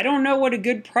 I don't know what a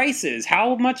good price is.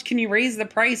 How much can you raise the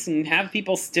price and have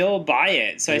people still buy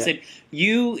it? So I said,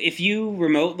 if you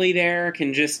remotely there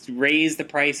can just raise the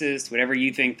prices to whatever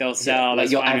you think they'll sell.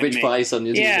 Like your average price on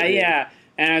your yeah.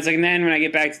 And I was like, and then when I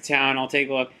get back to town, I'll take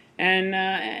a look. And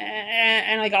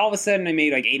like all of a sudden I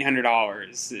made like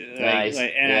 $800. Nice.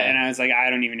 And I was like,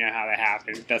 I don't even know how that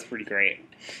happened. That's pretty great.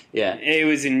 Yeah. It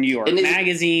was in New York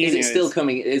Magazine. Is it still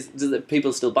coming? Do the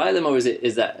people still buy them, or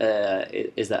is that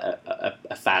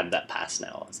a fad that passed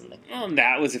now or something? Well,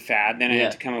 that was a fad. Then I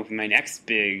had to come up with my next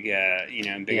big idea.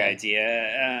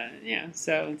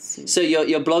 So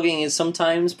your blogging is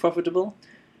sometimes profitable?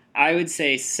 I would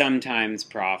say sometimes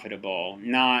profitable,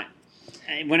 not.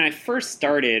 When I first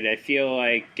started, I feel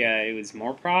like it was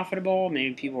more profitable.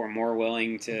 Maybe people were more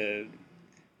willing to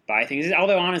buy things.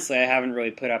 Although, honestly, I haven't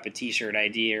really put up a T-shirt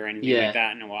idea or anything like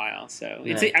that in a while. So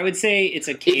I would say it's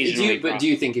occasionally But do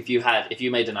you think if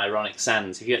you made an Ironic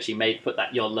Sans, if you actually put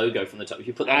your logo from the top, if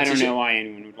you put that I don't know why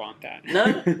anyone would want that. No,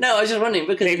 I was just wondering.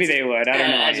 Because maybe they would.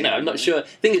 I don't know. I'm not sure.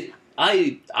 Thing is,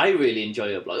 I really enjoy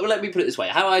your blog. Well, let me put it this way.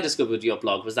 How I discovered your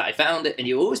blog was that I found it, and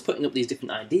you're always putting up these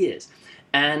different ideas.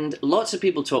 And lots of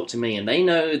people talk to me, and they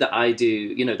know that I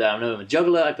do, that I know I'm a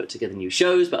juggler, I put together new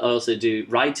shows, but I also do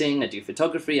writing, I do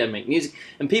photography, I make music,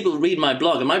 and people read my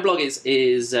blog, and my blog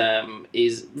is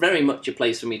very much a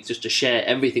place for me just to share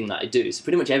everything that I do. So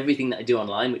pretty much everything that I do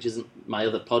online, which isn't my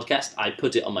other podcast, I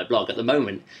put it on my blog. At the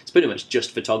moment, it's pretty much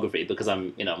just photography, because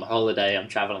I'm on holiday, I'm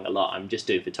traveling a lot, I'm just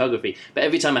doing photography. But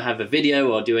every time I have a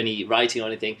video or do any writing or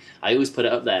anything, I always put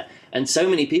it up there. And so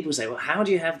many people say, well, how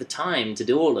do you have the time to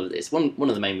do all of this? One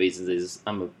of the main reasons is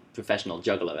I'm a professional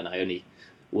juggler and I only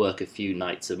work a few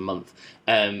nights a month.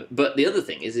 But the other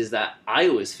thing is that I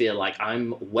always feel like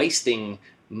I'm wasting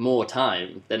more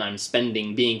time than I'm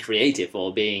spending being creative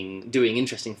or doing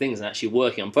interesting things and actually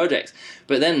working on projects.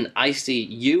 But then I see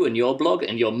you and your blog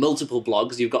and your multiple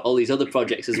blogs, you've got all these other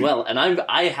projects as well, and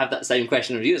I have that same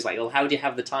question of you. It's like, well, how do you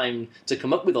have the time to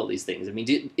come up with all these things? I mean,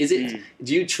 do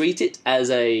you treat it as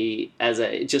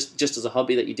just as a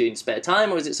hobby that you do in spare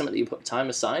time, or is it something that you put time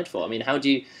aside for? I mean, how do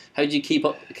you keep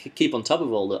on top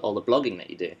of all the blogging that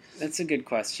you do? That's a good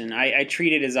question. I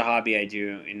treat it as a hobby I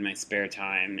do in my spare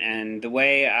time, and the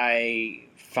way I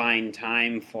find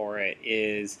time for it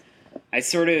is I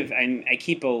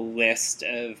keep a list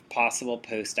of possible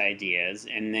post ideas,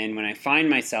 and then when I find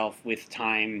myself with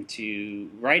time to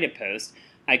write a post,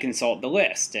 I consult the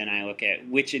list and I look at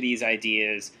which of these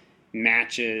ideas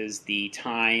matches the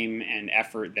time and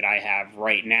effort that I have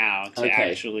right now to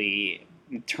actually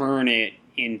turn it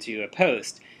into a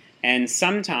post. And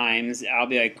sometimes I'll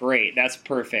be like, great, that's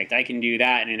perfect. I can do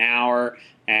that in an hour,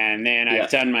 and then I've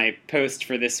done my post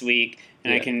for this week,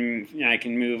 and I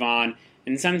can move on.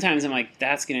 And sometimes I'm like,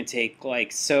 that's going to take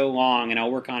like so long, and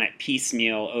I'll work on it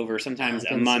piecemeal over sometimes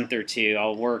a month or two.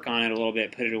 I'll work on it a little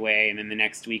bit, put it away, and then the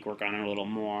next week work on it a little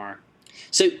more.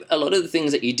 So a lot of the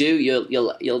things that you do,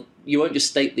 you won't just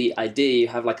state the idea. You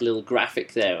have like a little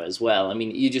graphic there as well. I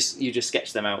mean, you just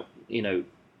sketch them out.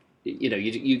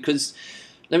 Because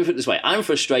let me put it this way. I'm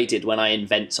frustrated when I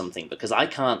invent something because I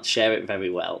can't share it very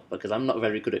well because I'm not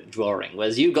very good at drawing.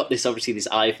 Whereas you've got obviously this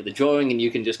eye for the drawing, and you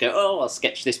can just go, oh, I'll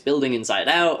sketch this building inside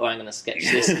out, or I'm going to sketch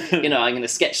this, I'm going to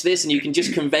sketch this, and you can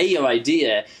just convey your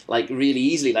idea like really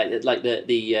easily, like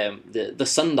the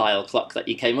sundial clock that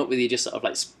you came up with. You just sort of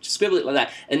like scribble it like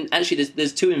that. And actually,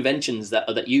 there's two inventions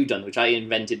that you've done, which I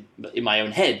invented in my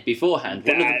own head beforehand.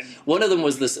 One of them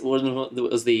was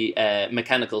the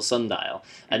mechanical sundial,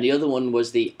 and the other one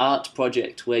was the art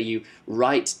project where you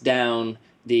write down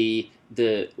the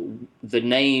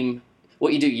name.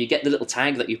 What you do, you get the little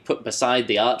tag that you put beside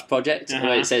the art project,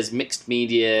 where it says mixed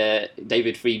media,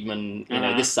 David Friedman,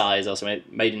 this size or something,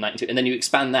 made in 92, and then you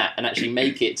expand that and actually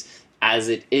make it as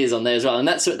it is on there as well. And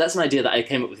that's an idea that I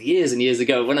came up with years and years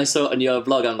ago. When I saw it on your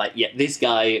blog, I'm like, yeah, this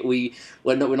guy, we're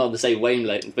not on the same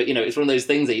wavelength, but it's one of those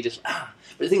things that you just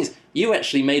But the thing is, you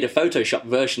actually made a Photoshop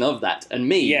version of that, and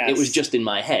me, it was just in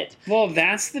my head. Well,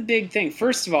 that's the big thing.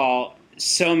 First of all,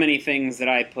 so many things that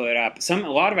I put up, a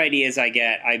lot of ideas I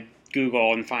get, I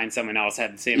Google and find someone else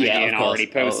had the same idea and already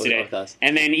posted it.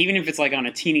 And then even if it's like on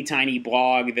a teeny tiny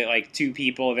blog that like 2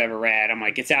 people have ever read, I'm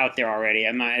like, it's out there already.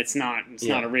 It's not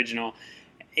original.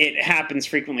 It happens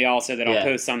frequently also that I'll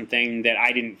post something that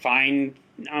I didn't find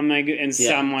on my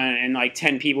someone, and like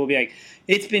 10 people will be like,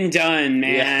 it's been done,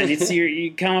 man.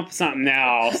 You come up with something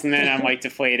else, and then I'm like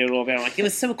deflated a little bit. I'm like, it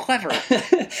was so clever.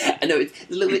 I know it's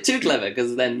a little bit too clever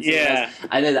because then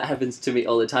I know that happens to me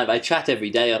all the time. I chat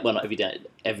every day. Well, not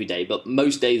every day, but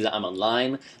most days that I'm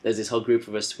online, there's this whole group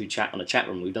of us who chat on a chat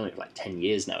room. We've done it for like 10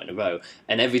 years now in a row,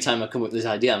 and every time I come up with this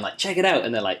idea, I'm like, check it out,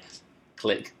 and they're like,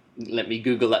 click, let me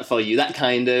Google that for you. That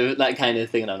kind of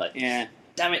thing, and I'm like,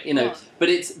 damn it,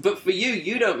 But for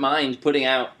you don't mind putting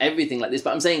out everything like this.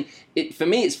 But I'm saying, for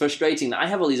me, it's frustrating that I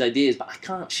have all these ideas, but I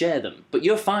can't share them. But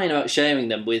you're fine about sharing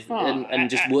them with and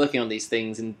just working on these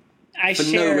things and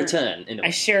no return. I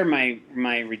share my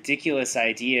ridiculous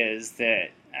ideas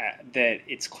that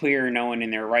it's clear no one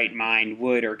in their right mind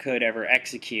would or could ever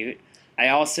execute. I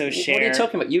also share. What are you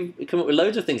talking about? You've come up with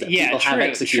loads of things that people have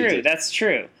executed. True, that's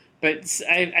true. But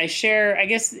I share, I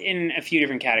guess, in a few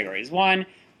different categories. One,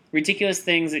 ridiculous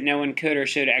things that no one could or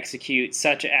should execute,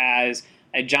 such as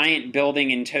a giant building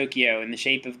in Tokyo in the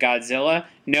shape of Godzilla.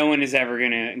 No one is ever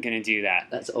gonna do that.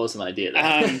 That's an awesome idea.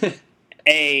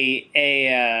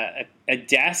 A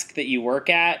desk that you work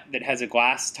at that has a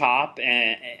glass top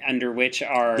under which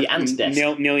are the ant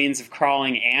desk. Millions of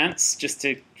crawling ants just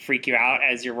to freak you out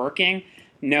as you're working.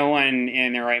 No one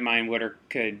in their right mind would or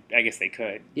could. I guess they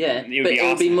could. Yeah, it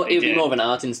would be more of an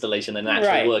art installation than an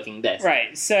actual working desk.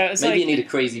 Right. So maybe you need a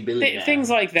crazy building. Things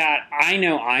like that. I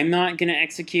know I'm not going to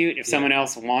execute. If someone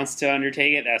else wants to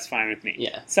undertake it, that's fine with me.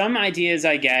 Yeah. Some ideas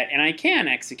I get and I can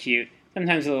execute.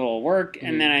 Sometimes a little work,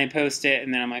 and then I post it,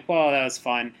 and then I'm like, well, that was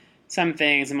fun. Some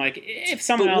things I'm like, if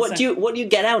someone else. What do you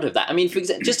get out of that? I mean,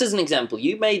 just as an example,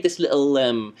 you made this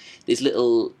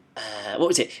little what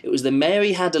was it? It was the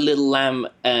Mary Had a Little Lamb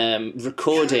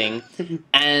recording,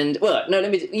 and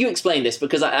you explain this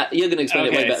because you're going to explain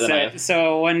it way better than I am.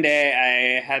 So one day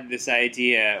I had this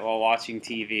idea while watching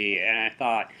TV, and I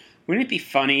thought, wouldn't it be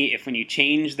funny if when you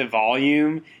change the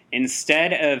volume,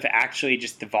 instead of actually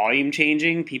just the volume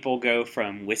changing, people go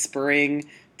from whispering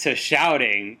to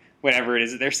shouting whatever it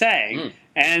is that they're saying?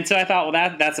 And so I thought,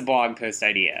 well, that's a blog post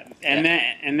idea, and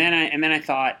then I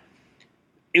thought,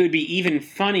 it would be even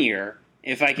funnier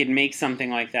if I could make something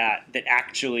like that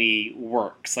actually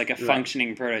works, like a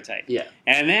functioning prototype. Yeah.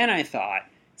 And then I thought,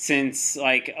 since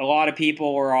like a lot of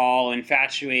people were all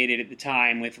infatuated at the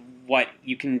time with what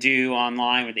you can do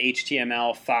online with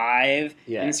HTML5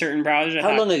 in certain browsers.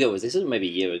 How long ago was this? This was maybe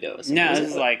a year ago or something. No, this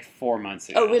was like 4 months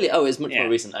ago. Oh, really? Oh, it's much more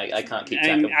recent. I can't keep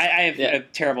track of it. I have a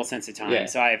terrible sense of time,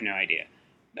 so I have no idea.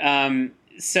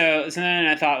 So then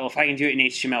I thought, well, if I can do it in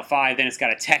HTML5, then it's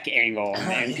got a tech angle,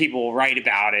 and people will write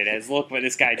about it as, look what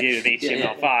this guy did with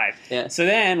HTML5. Yeah. So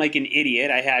then, like an idiot,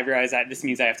 I realized that this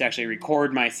means I have to actually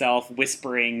record myself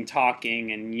whispering,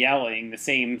 talking, and yelling the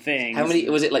same thing. How many,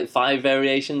 was it like 5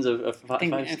 variations of 5?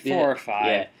 I think 4 or 5.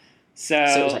 Yeah. So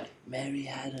it was like, Mary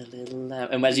had a little lamb.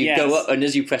 And as you go up and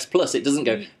as you press plus, it doesn't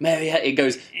go, it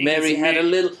goes, Mary had a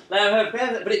little lamb.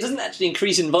 But it doesn't actually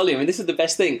increase in volume. And this is the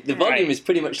best thing. The volume is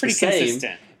pretty much the same.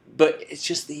 Consistent. But it's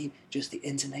just the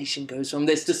intonation goes from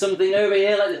this to something over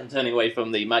here. Like I'm turning away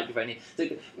from the microphone here. So,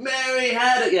 Mary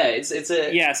had it. Yeah, it's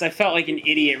a. Yes, I felt like an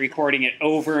idiot recording it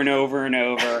over and over and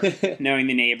over, knowing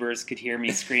the neighbors could hear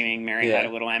me screaming, "Mary had a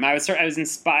little lamb." I was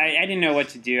inspired. I didn't know what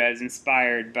to do. I was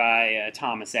inspired by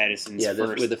Thomas Edison's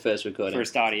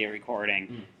first audio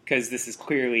recording, because this is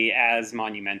clearly as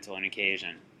monumental an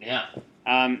occasion. Yeah.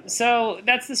 So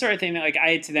that's the sort of thing that like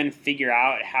I had to then figure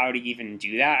out how to even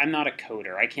do that. I'm not a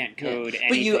coder. I can't code anything.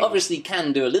 But you obviously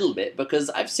can do a little bit, because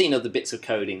I've seen other bits of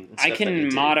coding and stuff I that you can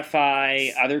do. modify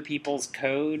other people's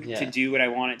code Yeah. to do what I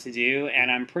want it to do,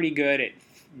 and I'm pretty good at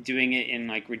doing it in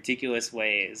like ridiculous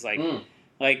ways.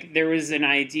 Like there was an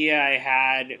idea I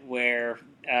had where,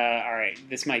 all right,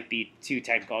 this might be too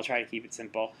technical. I'll try to keep it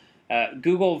simple.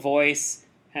 Google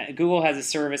has a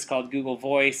service called Google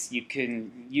Voice. You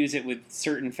can use it with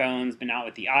certain phones, but not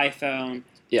with the iPhone.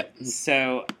 Yeah.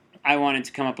 So I wanted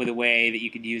to come up with a way that you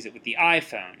could use it with the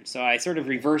iPhone. So I sort of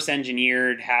reverse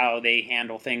engineered how they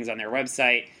handle things on their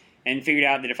website and figured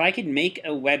out that if I could make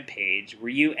a web page where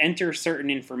you enter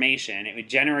certain information, it would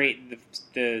generate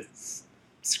the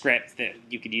script that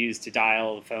you could use to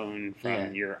dial the phone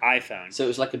from your iPhone. So it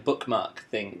was like a bookmark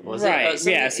thing, was right.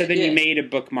 it? So then you made a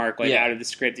bookmark out of the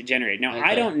script it generated. Now, Okay.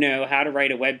 I don't know how to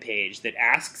write a web page that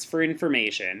asks for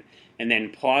information and then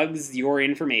plugs your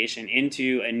information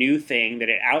into a new thing that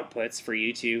it outputs for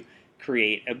you to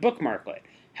create a bookmarklet.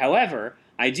 However,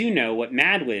 I do know what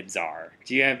Mad Libs are.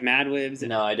 Do you have Mad Libs?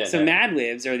 No, I don't know. So Mad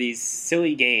Libs are these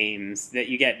silly games that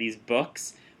you get, these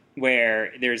books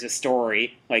where there's a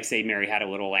story, like, say, Mary Had a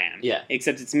Little Lamb. Yeah.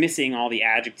 Except it's missing all the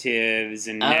adjectives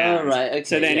and Oh, nouns. right, okay,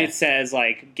 So then yeah. it says,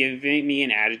 like, give me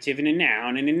an adjective and a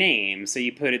noun and a name. So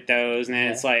you put it those, and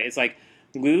then it's like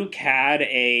Luke had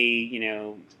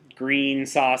a, green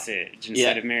sausage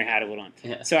instead of Mary Had a Little Lamb.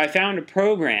 Yeah. So I found a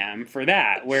program for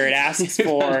that where it asks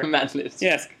for... Mad Libs.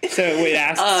 Yes. So it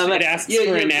asks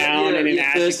for a noun and an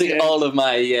bursting adjective.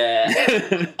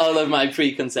 all of my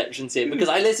preconceptions here, because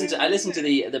I listened to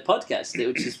the podcast,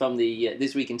 which is from the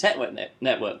This Week in Tech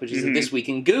network, which is the This Week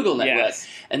in Google network, Yes.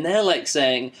 and they're like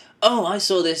saying, "Oh, I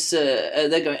saw this." They're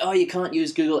going, "Oh, you can't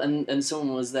use Google," and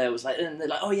someone was like, and they're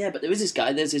like, "Oh yeah, but there is this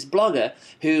guy. There's this blogger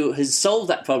who has solved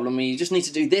that problem. And you just need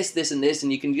to do this, this, and this,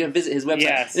 and you can go visit his website."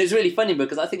 Yes. And it's really funny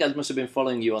because I think I must have been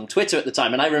following you on Twitter at the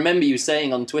time, and I remember you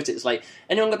saying on Twitter, "It's like,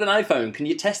 anyone got an iPhone? Can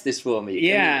you test this for me?"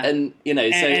 Yeah. and so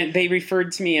and they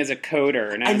referred to me as a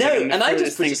coder, and I know, was like, and I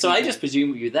just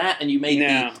presumed you that, and you made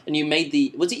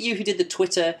the was it you who did the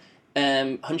Twitter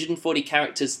 140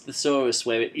 characters thesaurus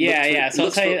where it So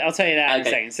I'll tell you that in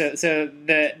a second. So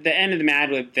the end of the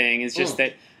Mad Lib thing is just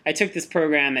that I took this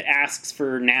program that asks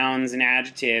for nouns and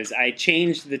adjectives. I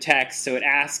changed the text so it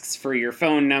asks for your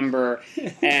phone number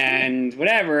and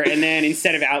whatever, and then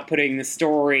instead of outputting the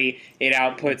story, it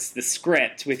outputs the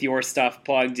script with your stuff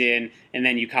plugged in, and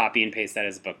then you copy and paste that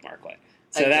as a bookmarklet.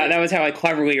 So that was how I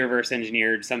cleverly reverse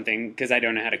engineered something, because I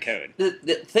don't know how to code.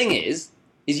 The thing is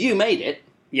you made it.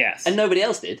 Yes. And nobody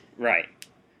else did. Right.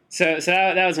 So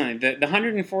that was one thing. The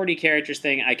 140 characters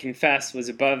thing, I confess, was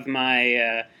above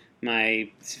my my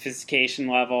sophistication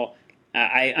level.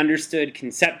 I understood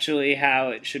conceptually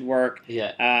how it should work,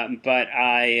 but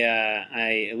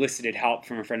I elicited help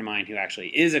from a friend of mine who actually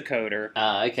is a coder.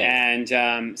 Okay.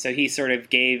 And so he sort of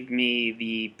gave me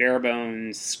the bare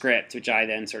bones script, which I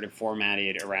then sort of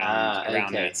formatted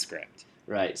around that script.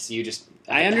 Right. So you just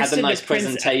I had understood the nice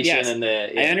presentation and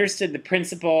I understood the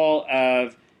principle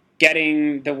of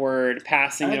getting the word,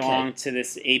 passing it along to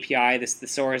this API, this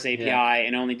thesaurus API,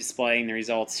 and only displaying the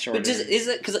results shortly. But is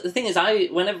it, because the thing is,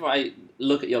 whenever I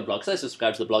look at your blog, because I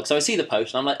subscribe to the blog, so I see the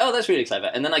post and I'm like, oh, that's really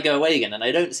clever, and then I go away again and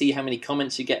I don't see how many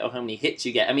comments you get or how many hits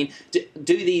you get. I mean, do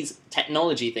these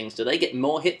technology things, do they get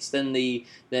more hits than the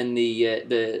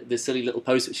silly little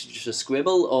post which is just a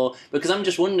scribble? Or because I'm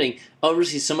just wondering,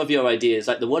 obviously some of your ideas,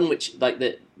 like the one which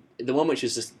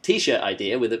was this T-shirt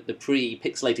idea with the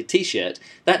pre-pixelated T-shirt,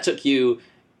 that took you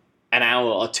an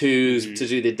hour or two to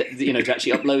do to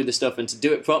actually upload the stuff and to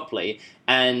do it properly,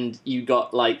 and you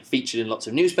got like featured in lots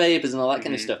of newspapers and all that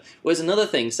kind of stuff. Whereas another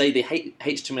thing, say the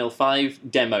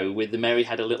HTML5 demo with the Mary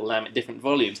Had a Little Lamb at different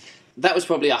volumes, that was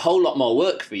probably a whole lot more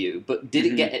work for you, but did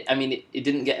it get it? I mean, it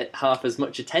didn't get half as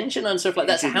much attention and stuff like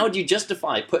that. So how do you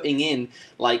justify putting in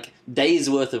like days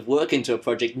worth of work into a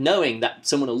project, knowing that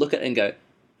someone will look at it and go,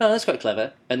 oh, that's quite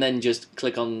clever, and then just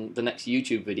click on the next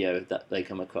YouTube video that they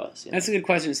come across? That's a good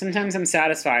question. Sometimes I'm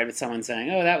satisfied with someone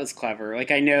saying, oh, that was clever. Like,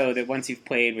 I know that once you've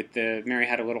played with the Mary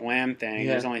Had a Little Lamb thing,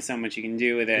 there's only so much you can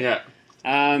do with it. Yeah.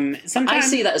 Sometimes I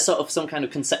see that as sort of some kind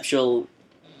of conceptual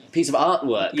piece of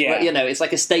artwork. Yeah. But, it's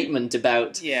like a statement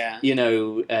about, media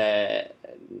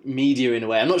in a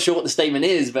way. I'm not sure what the statement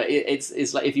is, but it's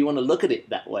like if you want to look at it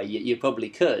that way, you probably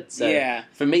could. So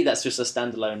for me, that's just a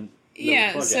standalone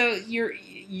project. So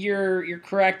you're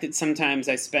correct that sometimes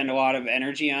I spend a lot of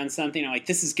energy on something. I'm like,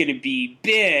 this is going to be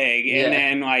big, and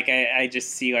then like I just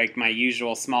see like my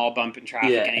usual small bump in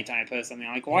traffic anytime I post something.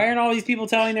 I'm like, why aren't all these people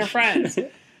telling their friends?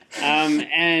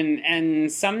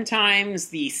 And sometimes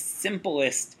the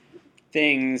simplest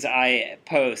things I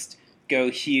post go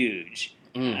huge.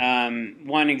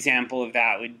 One example of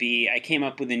that would be I came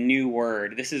up with a new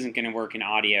word. This isn't going to work in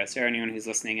audio, so anyone who's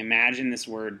listening, imagine this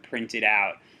word printed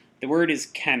out. The word is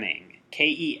kemming,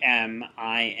 Keming,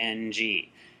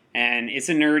 and it's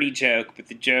a nerdy joke, but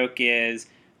the joke is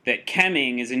that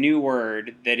kemming is a new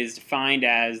word that is defined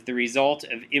as the result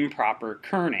of improper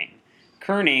kerning.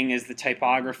 Kerning is the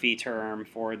typography term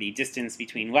for the distance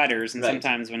between letters, and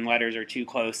sometimes when letters are too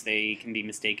close, they can be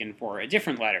mistaken for a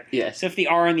different letter. Yes. So if the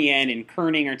R on the end and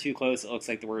kerning are too close, it looks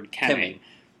like the word kemming.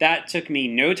 That took me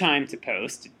no time to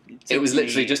post. It was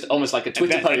literally just almost like a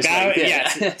Twitter post.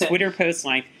 Yes, Twitter post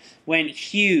length. Went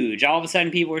huge. All of a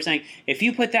sudden, people were saying, if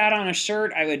you put that on a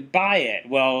shirt, I would buy it.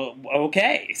 Well,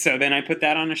 okay. So then I put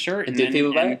that on a shirt, and did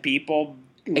people buy it? People...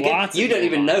 Again, you don't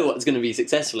even know what's going to be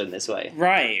successful in this way.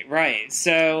 Right.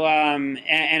 So,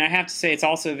 and I have to say, it's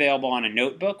also available on a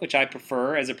notebook, which I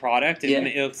prefer as a product.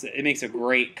 It makes a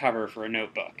great cover for a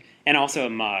notebook. And also a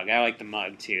mug. I like the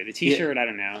mug, too. The T-shirt, I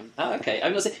don't know. Oh, okay.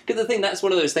 I'm not saying... Because the thing, that's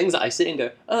one of those things that I sit and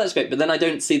go, oh, that's great. But then I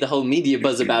don't see the whole media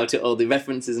buzz about it or the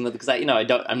references and because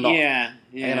I'm not... Yeah.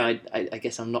 And I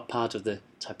guess I'm not part of the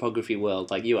typography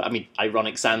world like you are. I mean,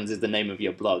 Ironic Sans is the name of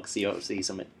your blog, so you obviously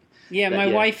something... Yeah, my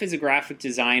wife is a graphic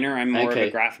designer. I'm more of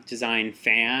a graphic design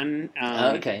fan.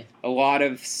 A lot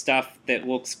of stuff that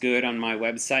looks good on my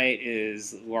website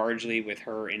is largely with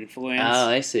her influence. Oh,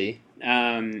 I see.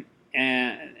 But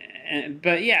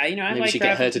yeah, I maybe like we should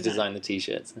get her to design the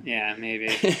T-shirts. Yeah, maybe.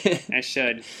 I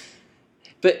should.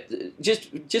 But just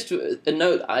a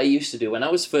note that I used to do when I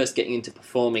was first getting into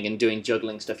performing and doing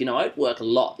juggling stuff, I'd work a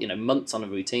lot, months on a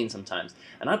routine sometimes,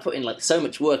 and I'd put in like so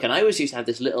much work, and I always used to have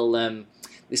this little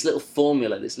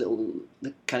formula, this little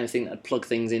kind of thing that I'd plug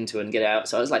things into and get out.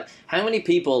 So I was like, how many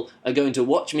people are going to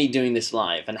watch me doing this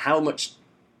live, and how much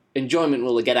enjoyment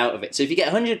will they get out of it? So if you get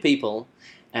 100 people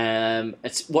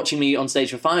watching me on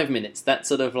stage for 5 minutes, that's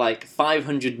sort of like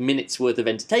 500 minutes worth of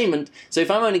entertainment. So if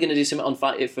I'm only going to do something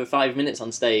for 5 minutes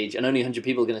on stage and only 100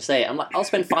 people are going to say it, I'm like, I'll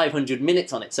spend 500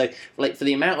 minutes on it. So like for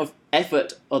the amount of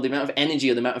effort or the amount of energy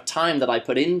or the amount of time that I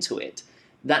put into it,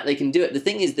 that they can do it. The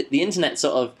thing is that the internet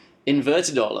sort of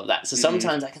inverted all of that. So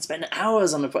sometimes I can spend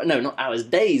hours on not hours,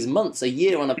 days, months, a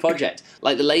year on a project.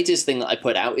 Like the latest thing that I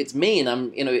put out, it's me, and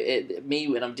I'm, me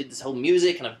when I did this whole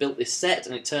music, and I've built this set,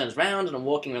 and it turns round, and I'm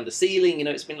walking around the ceiling.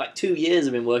 It's been like 2 years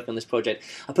I've been working on this project.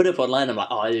 I put it up online, I'm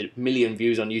like, I did 1 million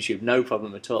views on YouTube, no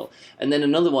problem at all. And then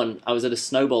another one, I was at a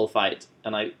snowball fight,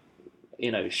 and I,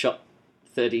 shot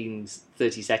 30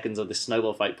 seconds of this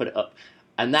snowball fight, put it up.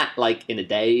 And that, like, in a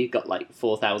day, got, like,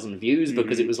 4,000 views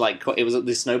because it was, like,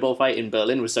 this snowball fight in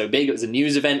Berlin was so big. It was a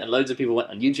news event, and loads of people went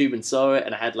on YouTube and saw it,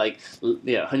 and I had, like,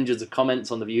 hundreds of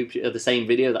comments on the same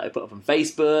video that I put up on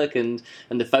Facebook, and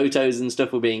the photos and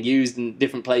stuff were being used in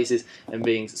different places and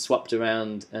being swapped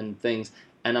around and things.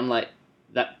 And I'm like,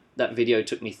 that video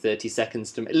took me 30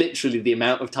 seconds to... Literally the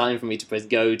amount of time for me to press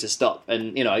go to stop,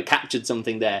 and, I captured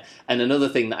something there. And another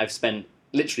thing that I've spent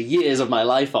literally years of my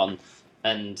life on,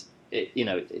 and...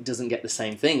 It doesn't get the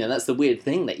same thing, and that's the weird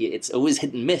thing that it's always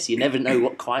hit and miss. You never know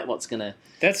what's gonna.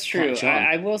 That's true.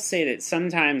 I will say that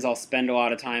sometimes I'll spend a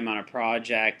lot of time on a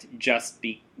project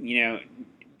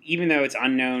even though it's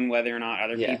unknown whether or not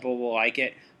other people will like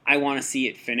it. I want to see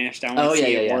it finished. I want to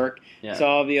see it work. Yeah. So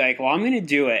I'll be like, well, I'm going to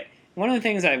do it. One of the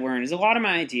things I've learned is a lot of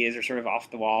my ideas are sort of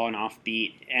off the wall and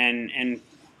offbeat, and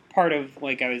part of,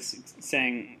 like I was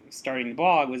saying, starting the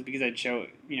blog was because I'd show,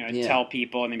 I'd tell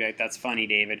people, and they'd be like, that's funny,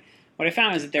 David. What I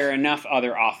found is that there are enough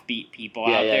other offbeat people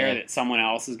out there that someone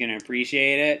else is going to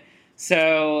appreciate it.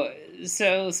 So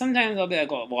sometimes I'll be like,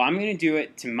 well, I'm going to do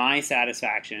it to my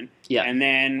satisfaction. Yeah. And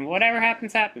then whatever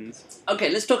happens, happens.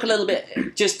 Okay, let's talk a little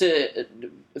bit, just a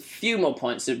few more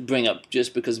points to bring up,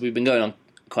 just because we've been going on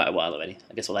quite a while already.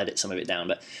 I guess we'll edit some of it down.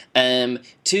 But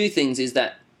two things is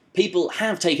that people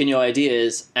have taken your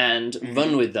ideas and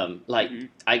run with them. Like,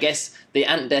 I guess the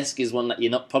Ant Desk is one that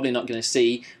you're probably not going to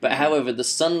see. But however, the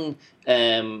sun,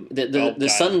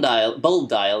 the sundial, bulb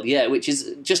dial, which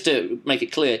is, just to make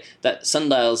it clear, that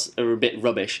sundials are a bit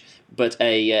rubbish. But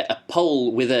a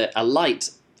pole with a light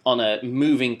on a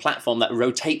moving platform that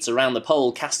rotates around the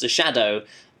pole casts a shadow.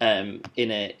 And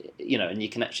you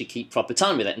can actually keep proper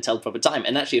time with it and tell proper time.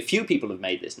 And actually, a few people have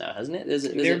made this now, hasn't it?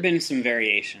 There have been some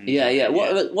variations. Yeah.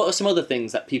 What are some other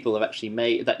things that people have actually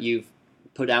made, that you've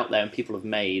put out there and people have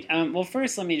made? Well,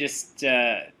 first, let me just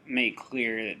make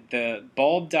clear that the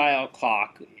bulb dial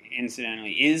clock,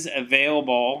 incidentally, is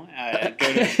available.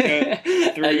 Go through.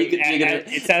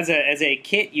 It's as a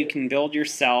kit you can build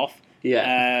yourself.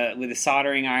 Yeah. With a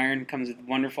soldering iron, comes with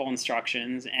wonderful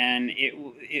instructions, and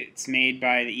it's made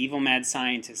by the Evil Mad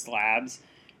Scientist Labs,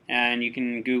 and you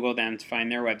can Google them to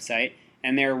find their website.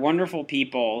 And they're wonderful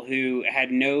people who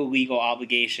had no legal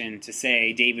obligation to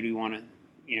say, David, we want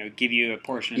to, give you a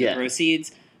portion of the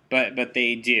proceeds, but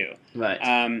they do.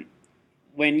 Right.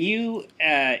 When you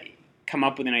come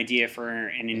up with an idea for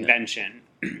an invention,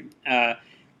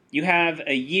 you have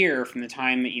a year from the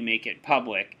time that you make it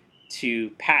public to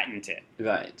patent it.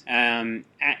 Right. In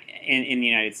the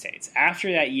United States.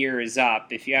 After that year is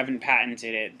up, if you haven't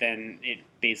patented it, then it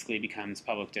basically becomes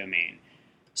public domain.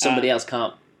 Somebody else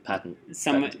can't patent.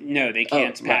 No, they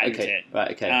can't patent it.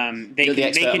 Right. Okay.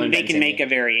 They can make a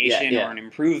variation or an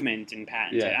improvement and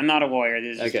patent it. I'm not a lawyer.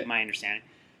 This is just my understanding.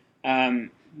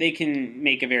 They can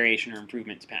make a variation or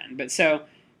improvement to patent. But so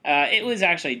it was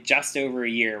actually just over a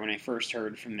year when I first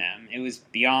heard from them. It was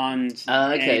beyond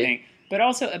anything. But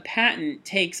also, a patent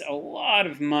takes a lot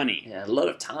of money. Yeah, a lot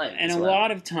of time. And lot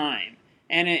of time.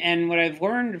 And what I've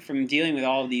learned from dealing with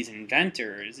all of these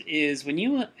inventors is when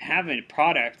you have a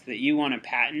product that you want to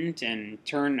patent and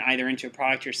turn either into a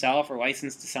product yourself or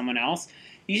license to someone else,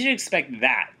 you should expect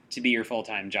that to be your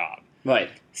full-time job. Right.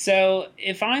 So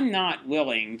if I'm not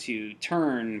willing to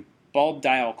turn bulb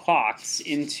dial clocks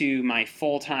into my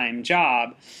full-time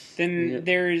job, then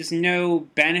there's no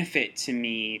benefit to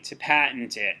me to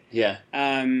patent it. Yeah.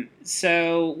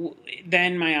 So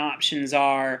then my options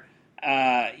are,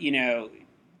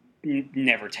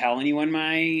 never tell anyone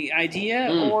my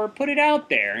idea or put it out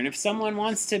there. And if someone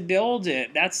wants to build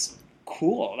it, that's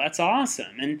cool. That's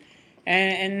awesome.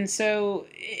 And so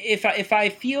if I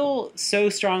feel so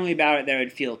strongly about it that I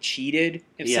would feel cheated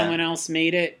if someone else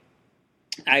made it,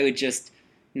 I would just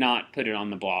not put it on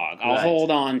the blog. I'll hold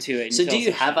on to it. So do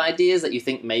you have ideas that you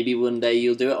think maybe one day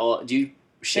you'll do it, or do you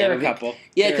share There are a couple.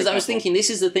 Yeah, because I was thinking this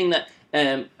is the thing that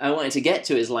I wanted to get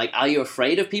to is like, are you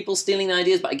afraid of people stealing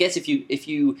ideas? But I guess if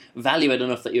you value it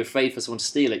enough that you're afraid for someone to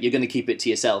steal it, you're going to keep it to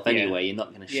yourself anyway. You're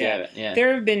not going to share it. Yeah.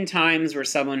 There have been times where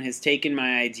someone has taken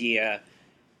my idea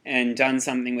and done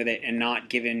something with it and not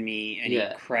given me any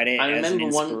credit as an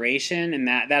inspiration, and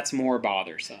that's more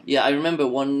bothersome. Yeah, I remember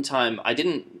one time I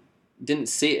didn't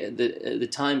see it at the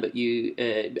time, but you,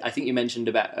 I think you mentioned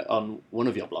about on one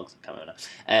of your blogs, I can't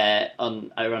remember,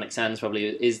 on Ironic Sands probably,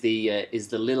 is the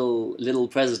little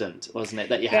president, wasn't it,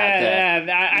 that you had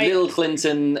Little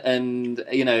Clinton, and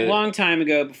a long time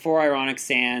ago, before Ironic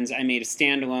Sands, I made a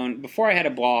standalone. Before I had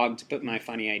a blog to put my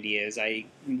funny ideas, I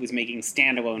was making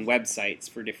standalone websites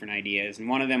for different ideas, and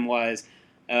one of them was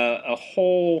a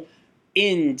whole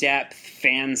in-depth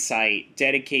fan site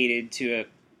dedicated to a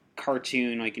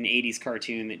cartoon, like an 80s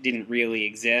cartoon that didn't really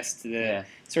exist,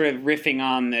 sort of riffing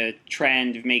on the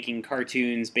trend of making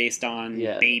cartoons based on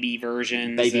baby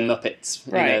versions, baby Muppets,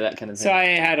 right, that kind of thing. So I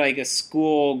had like a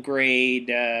school grade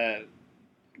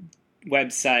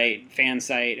website, fan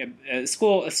site, a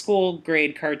school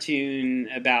grade cartoon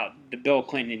about the Bill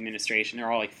Clinton administration. They're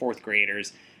all like fourth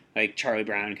graders, like Charlie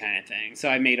Brown kind of thing. So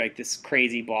I made like this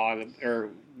crazy blog or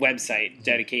website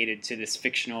dedicated to this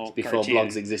fictional before cartoon.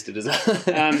 blogs existed as well.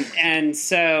 and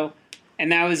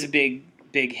that was a big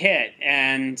hit.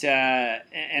 And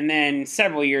then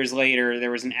several years later,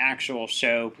 there was an actual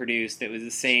show produced that was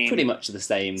the same, pretty much the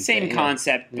same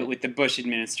concept, but with the Bush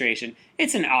administration.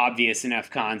 It's an obvious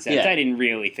enough concept. I didn't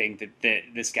really think that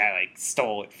this guy like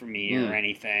stole it from me or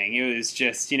anything. It was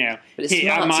just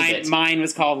mine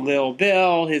was called Lil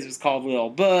Bill, his was called Lil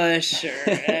Bush, or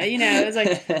it was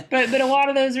like. But a lot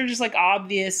of those are just like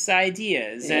obvious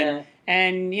ideas, and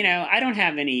I don't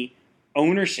have any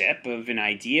ownership of an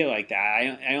idea like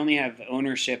that. I only have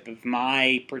ownership of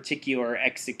my particular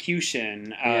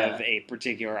execution of a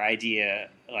particular idea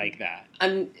like that.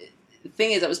 And the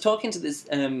thing is, I was talking to this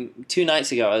 2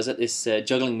 nights ago. I was at this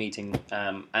juggling meeting,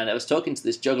 and I was talking to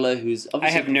this juggler who's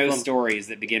obviously... I have no stories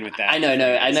that begin with that. I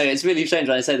know. It's really strange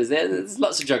when I say this. There's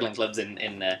lots of juggling clubs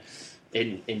in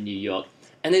New York.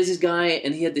 And there's this guy,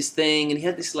 and he had this thing, and he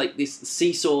had this like this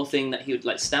seesaw thing that he would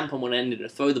like stamp on one end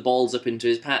and throw the balls up into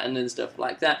his pattern and stuff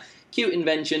like that. Cute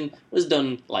invention, was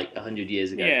done like 100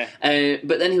 years ago. Yeah.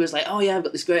 But then he was like, oh yeah, I've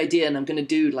got this great idea, and I'm going to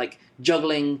do like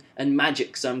juggling and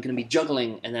magic. So I'm going to be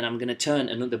juggling, and then I'm going to turn,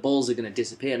 and the balls are going to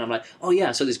disappear. And I'm like, oh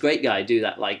yeah, so this great guy do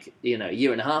that like a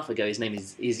year and a half ago. His name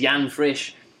is Jan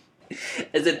Frisch.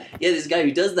 I said, yeah, this guy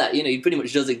who does that, he pretty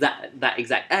much does that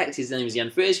exact act. His name is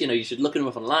Jan Frisch. You should look him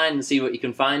up online and see what you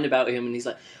can find about him. And he's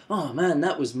like, oh man,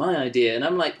 that was my idea. And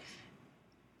I'm like,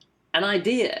 an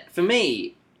idea for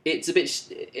me, it's a bit.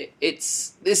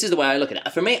 This is the way I look at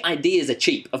it. For me, ideas are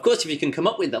cheap. Of course, if you can come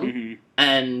up with them,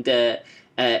 and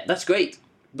that's great.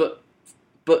 But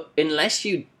unless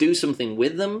you do something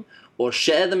with them or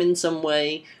share them in some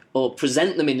way, or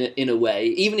present them in a way,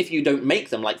 even if you don't make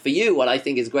them. Like for you, what I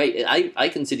think is great, I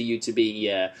consider you to be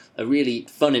a really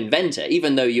fun inventor,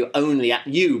 even though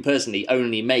you personally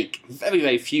only make very,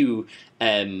 very few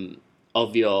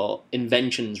of your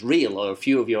inventions real, or a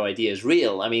few of your ideas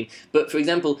real. I mean, but for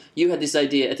example, you had this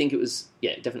idea, I think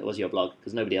it definitely was your blog,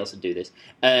 because nobody else would do this.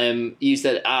 You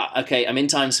said, okay, I'm in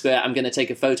Times Square, I'm going to take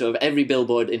a photo of every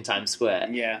billboard in Times Square.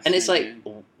 Yeah. And it's like,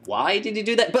 why did you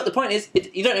do that? But the point is,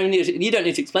 you don't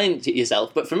need to explain it to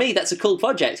yourself, but for me, that's a cool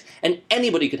project, and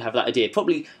anybody could have that idea.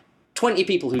 Probably 20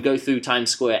 people who go through Times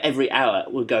Square every hour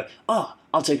would go,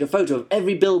 I'll take a photo of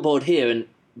every billboard here,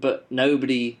 but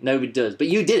nobody does. But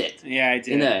you did it. Yeah, I did.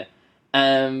 You know,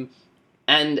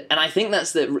 and I think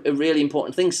that's a really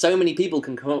important thing. So many people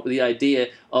can come up with the idea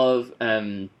of,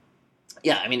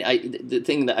 the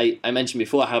thing that I mentioned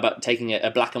before, how about taking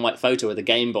a black and white photo with a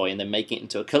Game Boy and then making it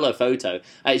into a color photo.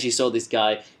 I actually saw this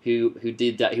guy who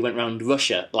did that. He went around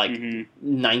Russia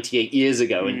 98 years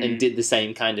ago and did the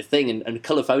same kind of thing. And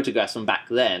color photographs from back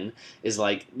then is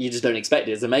like, you just don't expect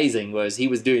it. It's amazing. Whereas he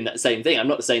was doing that same thing. I'm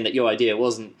not saying that your idea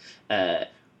wasn't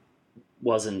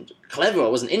clever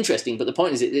or wasn't interesting, but the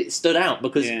point is it stood out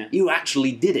because you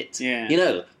actually did it. Yeah. You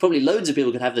know, probably loads of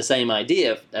people could have the same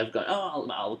idea of going,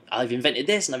 I've invented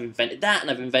this and I've invented that and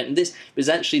I've invented this, but it's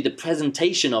actually the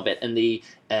presentation of it and the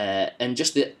and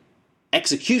just the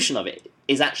execution of it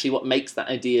is actually what makes that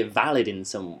idea valid in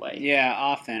some way. Yeah,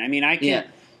 often. I mean, I can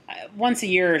once a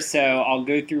year or so, I'll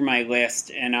go through my list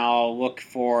and I'll look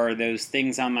for those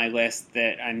things on my list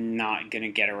that I'm not going to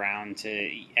get around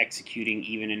to executing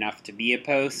even enough to be a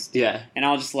post. Yeah. And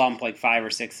I'll just lump like 5 or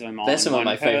 6 of them all They're some of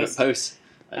my favorite posts.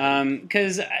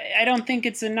 Because I don't think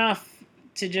it's enough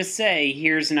to just say,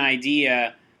 here's an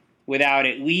idea, without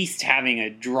at least having a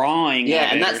drawing.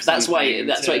 Yeah, and that's why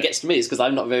it gets to me, is because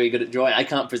I'm not very good at drawing. I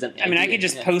can't present the idea. I could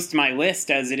just post my list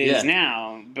as it is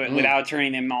now, but without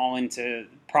turning them all into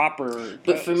proper.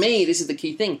 But for me, this is the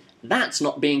key thing. That's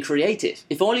not being creative.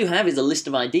 If all you have is a list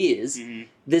of ideas,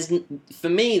 there's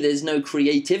no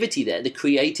creativity there. The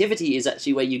creativity is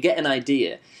actually where you get an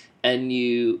idea and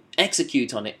you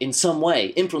execute on it in some way,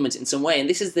 implement it in some way. And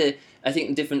this is I think,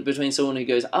 the difference between someone who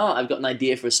goes, I've got an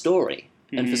idea for a story,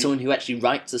 and for someone who actually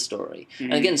writes a story.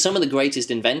 And again, some of the greatest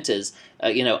inventors,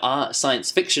 are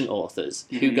science fiction authors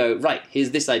who go, right,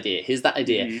 here's this idea, here's that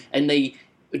idea, and they,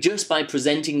 just by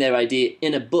presenting their idea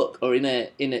in a book or in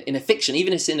a fiction,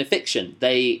 even if it's in a fiction,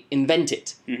 they invent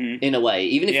it in a way.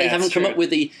 Even if they haven't come up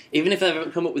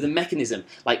with a mechanism,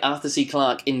 like Arthur C.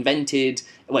 Clarke invented.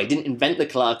 Well, he didn't invent the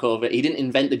Clarke orbit. He didn't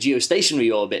invent the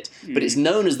geostationary orbit, but it's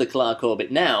known as the Clarke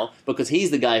orbit now because he's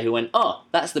the guy who went,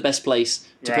 that's the best place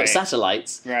to put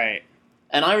satellites. Right.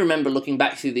 And I remember looking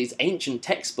back through these ancient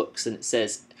textbooks, and it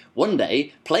says, one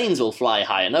day, planes will fly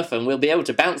high enough and we'll be able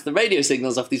to bounce the radio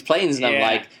signals off these planes. And I'm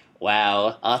like,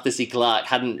 wow, Arthur C. Clarke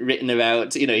hadn't written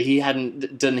about, he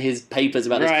hadn't done his papers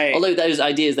about this. Although those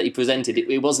ideas that he presented,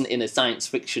 it wasn't in a science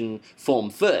fiction form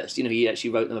first. He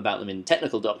actually wrote them about them in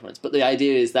technical documents. But the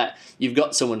idea is that you've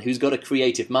got someone who's got a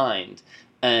creative mind,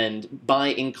 and by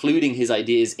including his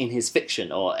ideas in his fiction,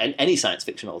 or any science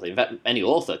fiction author, in fact, any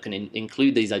author can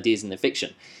include these ideas in their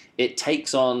fiction, it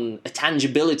takes on a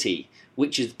tangibility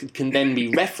which can then be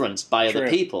referenced by other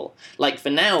people. Like for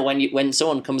now, when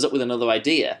someone comes up with another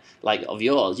idea, like of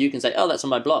yours, you can say, that's on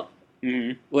my blog.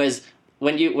 Whereas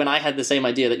when I had the same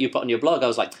idea that you put on your blog, I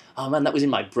was like, oh man, that was in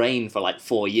my brain for like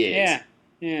 4 years.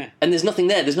 Yeah. And there's nothing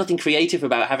there. There's nothing creative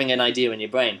about having an idea in your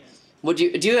brain. Do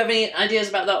you have any ideas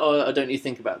about that, or don't you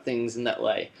think about things in that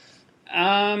way?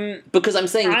 Because I'm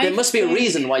saying there must be a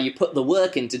reason why you put the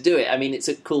work in to do it. I mean, it's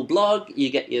a cool blog, you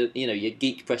get your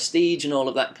geek prestige and all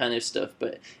of that kind of stuff,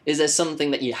 but is there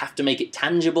something that you have to make it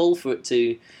tangible for it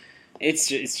to... It's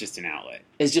just an outlet.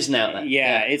 It's just an outlet.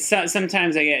 Yeah. It's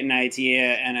sometimes I get an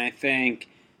idea and I think,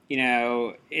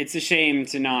 it's a shame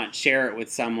to not share it with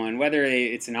someone, whether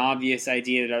it's an obvious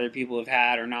idea that other people have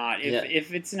had or not.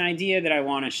 If it's an idea that I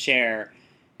want to share...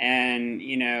 And,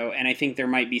 and I think there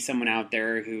might be someone out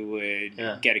there who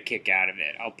would get a kick out of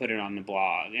it. I'll put it on the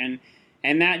blog.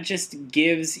 And that just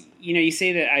gives, you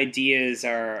say that ideas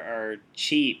are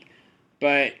cheap,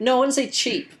 but... No, I wouldn't say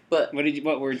cheap, but...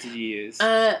 What word did you use?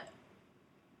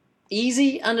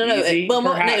 Easy? I don't know. Easy, well,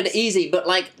 not perhaps. Easy, but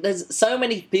there's so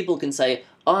many people can say,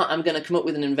 I'm going to come up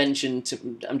with an invention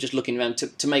I'm just looking around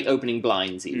to make opening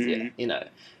blinds easier,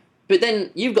 But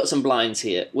then you've got some blinds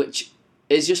here, which...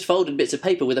 is just folded bits of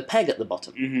paper with a peg at the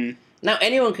bottom. Now,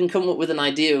 anyone can come up with an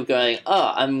idea of going,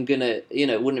 I'm going to,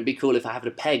 wouldn't it be cool if I had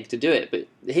a peg to do it? But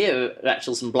here are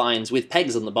actually some blinds with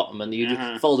pegs on the bottom, and you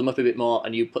just fold them up a bit more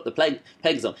and you put the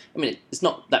pegs on. I mean, it's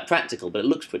not that practical, but it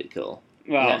looks pretty cool.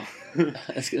 Well,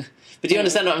 But do you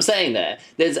understand what I'm saying there?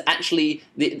 There's actually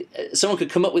someone could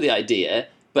come up with the idea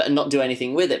but not do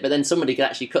anything with it, but then somebody could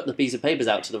actually cut the piece of papers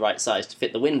out to the right size to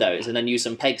fit the windows and then use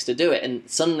some pegs to do it, and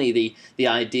suddenly the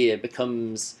idea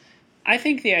becomes, I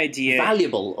think the idea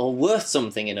valuable or worth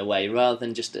something in a way, rather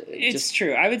than just... It's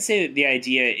true. I would say that the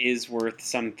idea is worth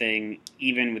something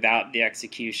even without the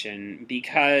execution,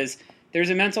 because there's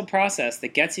a mental process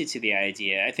that gets you to the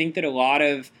idea. I think that a lot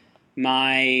of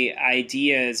my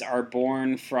ideas are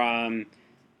born from,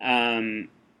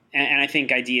 and I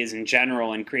think ideas in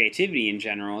general and creativity in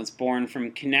general is born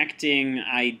from connecting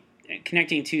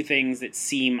two things that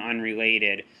seem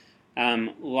unrelated,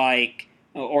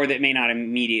 or that may not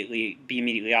be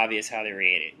immediately obvious how they're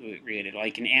created.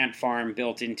 Like an ant farm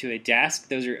built into a desk.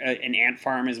 Those are an ant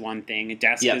farm is one thing, a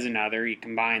desk is another. You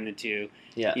combine the two.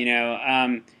 Yeah.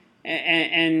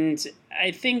 And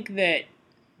I think that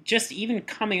just even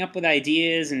coming up with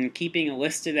ideas and keeping a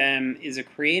list of them is a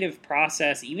creative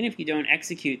process. Even if you don't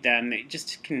execute them, it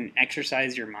just can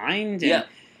exercise your mind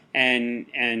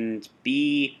and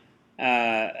be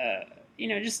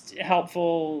just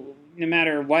helpful. No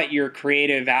matter what your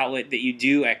creative outlet that you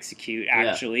do execute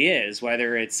actually is,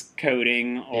 whether it's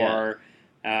coding or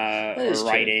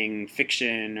writing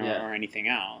fiction or anything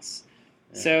else.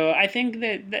 Yeah. So I think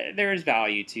that there is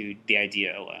value to the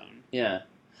idea alone. Yeah.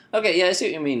 Okay, yeah, I see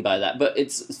what you mean by that, but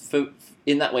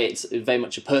in that way, it's very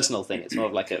much a personal thing. It's more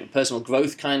of like a personal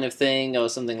growth kind of thing or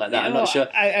something like that. I'm not sure.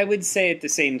 I would say at the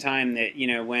same time that,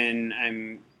 when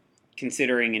I'm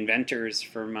considering inventors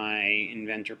for my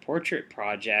inventor portrait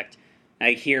project,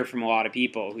 I hear from a lot of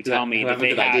people who tell me that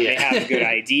they have a good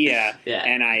idea,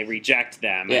 and I reject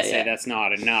them. I say that's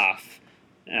not enough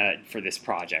for this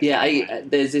project. Yeah,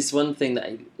 there's this one thing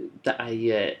that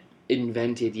I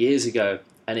invented years ago,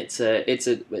 and it's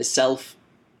a self.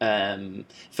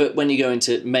 For when you go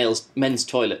into men's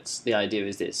toilets, the idea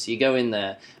is this: you go in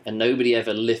there, and nobody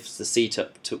ever lifts the seat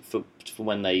up for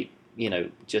when they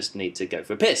just need to go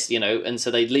for a piss, and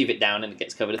so they leave it down and it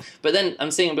gets covered. But then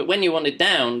but when you want it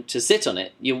down to sit on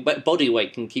it, your body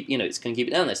weight can keep, can keep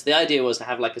it down there. So the idea was to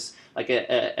have like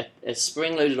a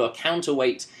spring-loaded or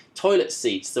counterweight toilet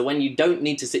seat, so when you don't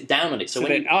need to sit down on it. So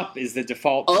when up is the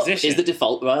default position. Up is the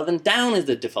default rather than down is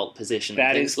the default position.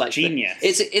 That is like genius.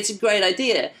 It's a great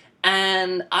idea,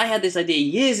 and I had this idea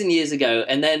years and years ago,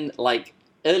 and then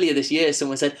earlier this year,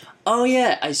 someone said, "Oh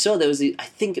yeah, I saw there was I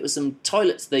think it was some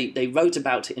toilets they wrote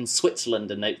about it in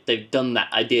Switzerland, and they've done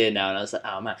that idea now." And I was like,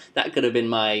 "Oh man, that could have been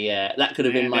my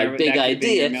big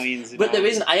idea." But there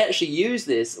isn't. I actually used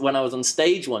this when I was on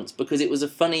stage once because it was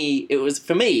for me it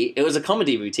was a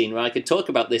comedy routine where I could talk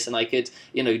about this and I could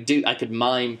I could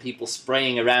mime people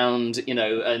spraying around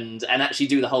and actually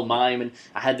do the whole mime. And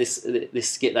I had this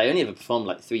skit that I only ever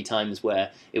performed 3 times where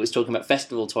it was talking about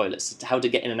festival toilets, how to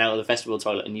get in and out of the festival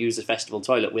toilet and use the festival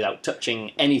toilet without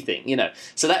touching anything,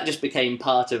 So that just became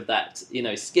part of that,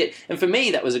 skit. And for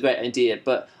me, that was a great idea.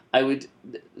 But I would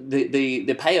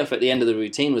the payoff at the end of the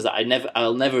routine was that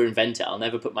I'll never invent it. I'll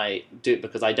never do it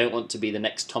because I don't want to be the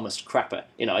next Thomas Crapper.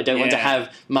 I don't want to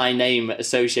have my name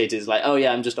associated as oh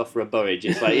yeah, I'm just off for a Burridge.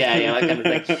 It's that kind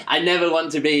of thing. I never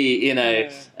want to be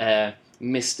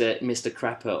Mr.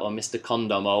 Crapper or Mr.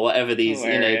 Condom or whatever these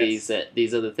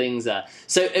these other things are.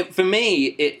 So for me,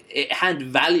 it had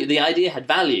value. The idea had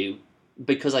value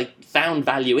because I found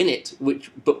value in it,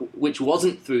 which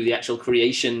wasn't through the actual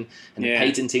creation and the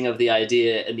patenting of the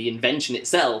idea and the invention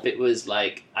itself. It was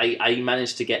I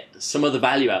managed to get some other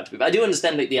value out of it. But I do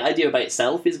understand that the idea by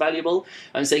itself is valuable.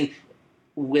 I'm saying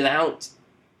without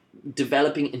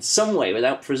developing it in some way,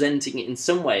 without presenting it in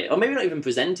some way, or maybe not even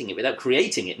presenting it, without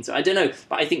creating it. And so I don't know,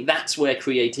 but I think that's where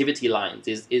creativity lies,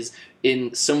 is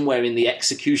in somewhere in the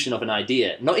execution of an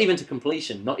idea, not even to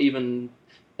completion, not even,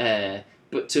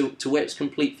 but to where it's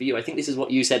complete for you. I think this is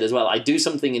what you said as well. I do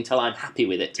something until I'm happy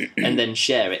with it, and then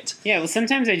share it. Yeah, well,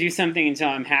 sometimes I do something until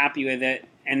I'm happy with it,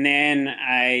 and then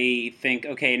I think,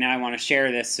 okay, now I want to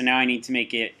share this, so now I need to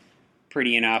make it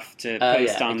pretty enough to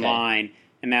post online,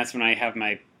 and that's when I have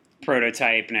my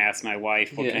prototype and I ask my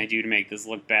wife, what can I do to make this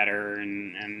look better,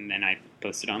 and then I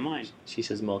post it online. She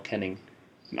says more kenning.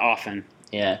 Often.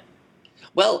 Yeah.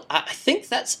 Well, I think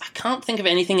I can't think of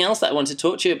anything else that I want to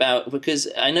talk to you about, because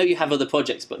I know you have other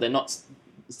projects, but they're not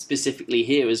specifically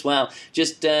here as well.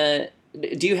 Just, do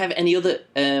you have any other...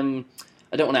 I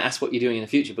don't want to ask what you're doing in the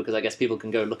future, because I guess people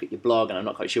can go and look at your blog, and I'm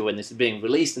not quite sure when this is being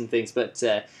released and things, but...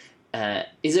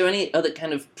 is there any other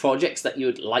kind of projects that you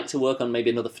would like to work on, maybe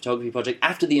another photography project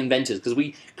after the inventors? Because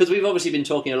we've obviously been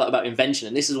talking a lot about invention,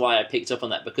 and this is why I picked up on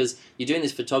that, because you're doing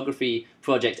this photography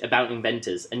project about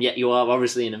inventors, and yet you are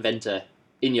obviously an inventor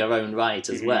in your own right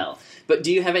as well. But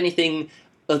do you have anything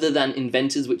other than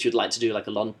Inventors which you'd like to do, like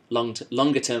a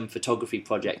longer-term photography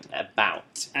project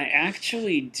about? I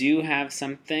actually do have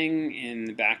something in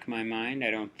the back of my mind.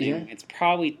 I don't think it's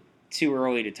probably too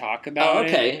early to talk about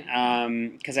it.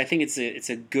 Because I think it's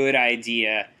a good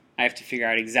idea. I have to figure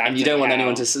out exactly. And you don't want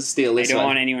anyone to steal this one. I don't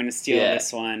want anyone to steal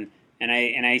this one. And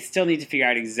I still need to figure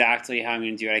out exactly how I'm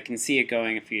going to do it. I can see it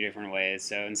going a few different ways.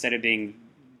 So instead of being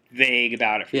vague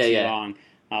about it for too long,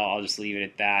 I'll just leave it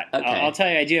at that. Okay. I'll tell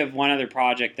you, I do have one other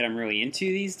project that I'm really into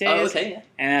these days. Oh, okay. Yeah.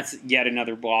 And that's yet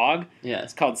another blog. Yeah.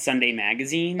 It's called Sunday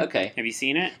Magazine. Okay. Have you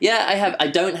seen it? Yeah, I have. I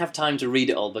don't have time to read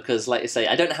it all because, like I say,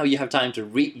 I don't know how you have time to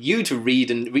read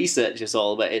and research this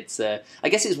all. But it's, I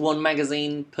guess it's one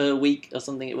magazine per week or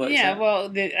something. It works. Yeah. out.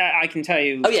 Well, I can tell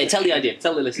you. Oh yeah, tell the idea.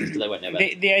 Tell the listeners because they won't know about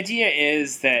it. The idea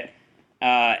is that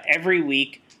every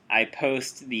week I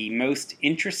post the most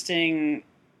interesting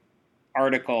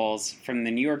articles from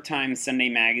the New York Times Sunday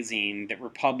Magazine that were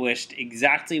published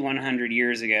exactly 100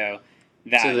 years ago.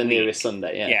 To the nearest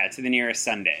Sunday, Yeah, to the nearest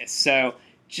Sunday. So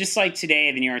just like today,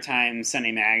 the New York Times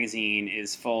Sunday Magazine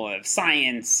is full of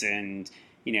science and,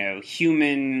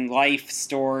 human life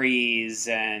stories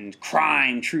and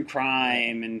crime, true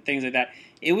crime, and things like that.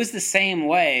 It was the same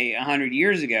way 100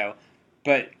 years ago,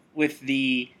 but with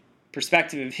the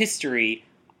perspective of history,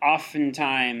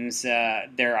 oftentimes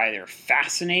they're either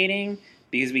fascinating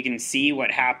because we can see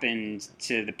what happened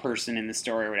to the person in the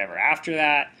story or whatever after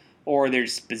that, or they're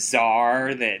just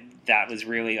bizarre that was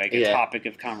really like a topic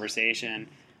of conversation.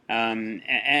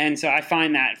 And so I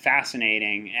find that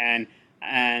fascinating.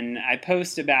 And I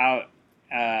post about,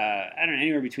 I don't know,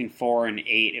 anywhere between 4 and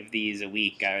 8 of these a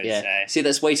week, I would say. See,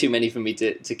 that's way too many for me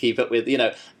to keep up with.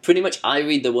 Pretty much I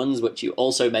read the ones which you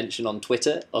also mention on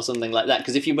Twitter or something like that.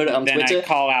 Because if you put it on Twitter, I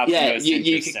call out the most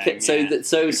interesting.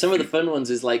 So some of the fun ones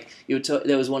is like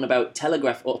there was one about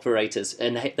telegraph operators,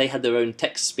 and they had their own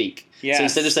text speak. Yes. So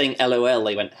instead of saying LOL,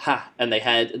 they went ha, and they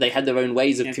had their own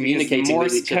ways of communicating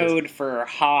with each other. Morse code for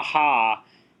ha ha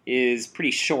is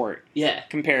pretty short,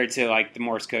 compared to like the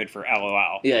Morse code for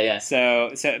LOL. Yeah.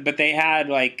 So, but they had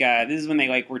like this is when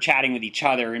they were chatting with each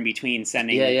other in between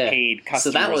sending paid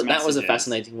customers. So that was a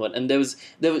fascinating one, and there was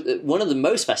one of the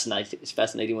most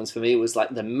fascinating ones for me was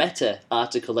like the Meta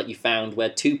article that you found where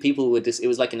two people were it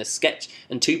was like in a sketch,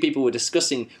 and two people were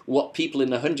discussing what people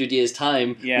in 100 years'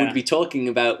 time would be talking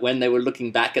about when they were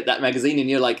looking back at that magazine, and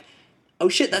you're like, oh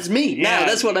shit, that's me. Now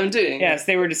that's what I'm doing. Yes,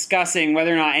 they were discussing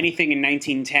whether or not anything in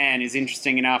 1910 is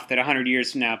interesting enough that 100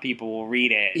 years from now people will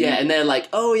read it. Yeah, and they're like,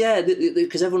 oh yeah,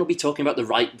 because everyone will be talking about the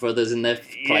Wright brothers and their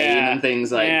plane and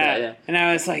things like that. Yeah. And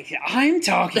I was like, I'm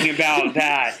talking about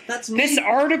that. That's me. This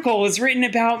article was written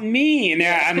about me. And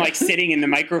I'm like sitting in the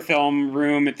microfilm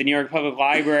room at the New York Public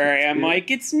Library. I'm like,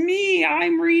 it's me.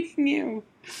 I'm reading you.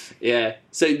 Yeah,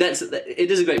 so it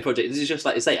is a great project. This is just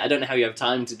like you say, I don't know how you have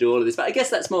time to do all of this, but I guess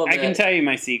that's more of I can tell you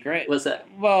my secret. What's that?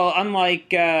 Well,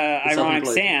 unlike Ironic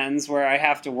Sands, where I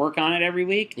have to work on it every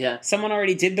week, someone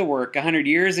already did the work 100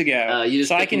 years ago,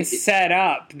 so I can set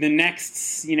up the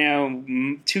next,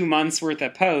 2 months worth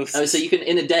of posts. Oh, so you can,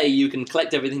 in a day, you can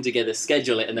collect everything together,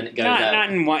 schedule it, and then it goes out.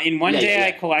 Not in one day.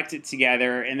 I collect it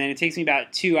together, and then it takes me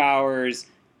about 2 hours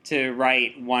to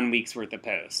write 1 week's worth of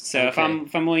posts. So if I'm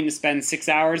willing to spend 6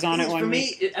 hours on it one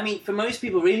week... I mean, for most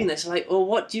people reading this, like, well,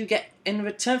 what do you get in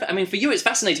return for? I mean, for you, it's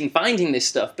fascinating finding this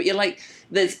stuff, but you're like,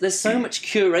 there's so much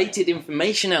curated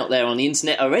information out there on the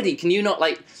internet already. Can you not,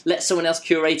 like, let someone else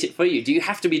curate it for you? Do you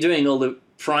have to be doing all the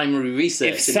primary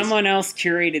research? If someone else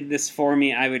curated this for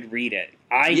me, I would read it.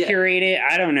 I curate it.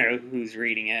 I don't know who's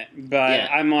reading it, but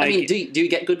I'm like... I mean, do you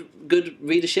get good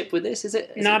readership with this? Is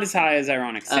it not as high as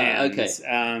Ironic Sands?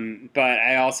 Okay. But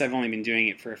I also have only been doing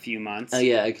it for a few months. Oh,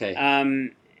 yeah, okay.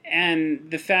 And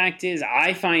the fact is,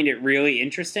 I find it really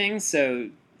interesting, so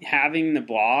having the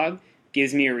blog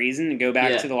gives me a reason to go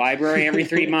back to the library every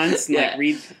 3 months and like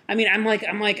read. I mean, I'm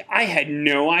like, I had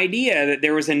no idea that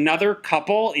there was another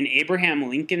couple in Abraham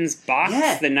Lincoln's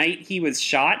box the night he was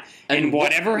shot, and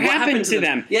whatever happened to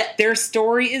them. Yeah. Their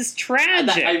story is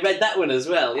tragic. I read that one as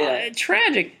well. Yeah,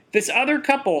 tragic. This other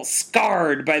couple,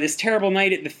 scarred by this terrible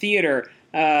night at the theater.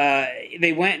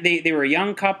 They were a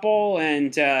young couple,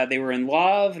 and they were in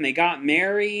love, and they got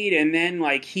married, and then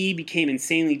like he became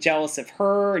insanely jealous of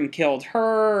her and killed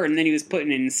her, and then he was put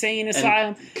in an insane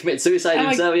asylum, committed suicide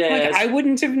himself. I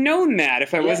wouldn't have known that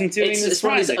if I wasn't doing this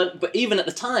project. But even at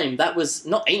the time, that was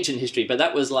not ancient history, but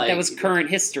that was current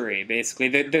history, basically.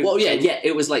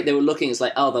 It was like they were looking. It's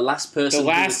like, oh, the last person. The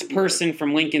last person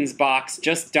from Lincoln's box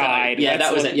just died.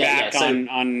 That was it. Back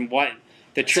on what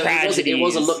the So tragedies. it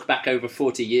was a look back over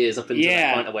 40 years up until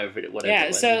that point, or whatever it was.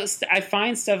 Yeah, so I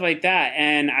find stuff like that,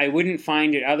 and I wouldn't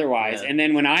find it otherwise. Yeah. And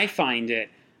then when I find it,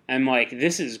 I'm like,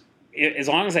 this is, as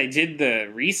long as I did the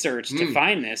research to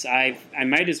find this, I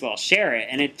might as well share it.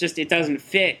 And it doesn't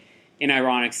fit in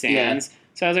Ironic Sands. Yeah.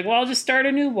 So I was like, well, I'll just start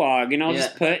a new blog, and I'll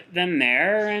just put them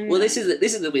there. And well, this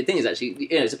is the weird thing is actually,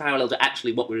 it's a parallel to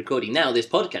actually what we're recording now, this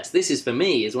podcast. This is, for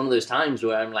me, is one of those times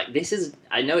where I'm like,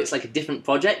 I know it's like a different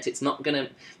project. It's not going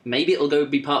to, maybe it'll go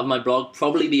be part of my blog,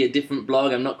 probably be a different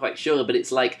blog, I'm not quite sure. But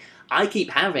it's like, I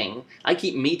keep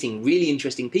meeting really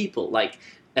interesting people. Like,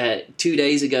 2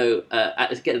 days ago, at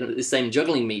the same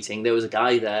juggling meeting, there was a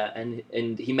guy there,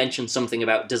 and he mentioned something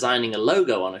about designing a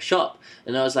logo on a shop.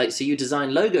 And I was like, so you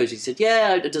design logos? He said,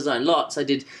 yeah, I design lots. I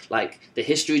did, like, the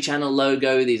History Channel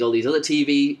logo, all these other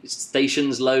TV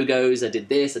stations logos. I did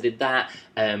this, I did that.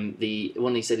 The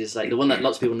one he said is, like, the one that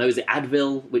lots of people know is the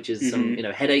Advil, which is some,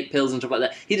 headache pills and stuff like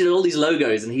that. He did all these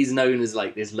logos, and he's known as,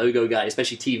 like, this logo guy,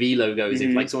 especially TV logos,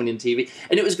 if, like, someone in TV.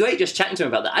 And it was great just chatting to him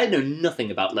about that. I know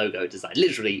nothing about logo design.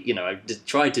 Literally, I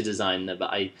tried to design them,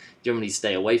 but I generally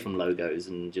stay away from logos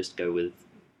and just go with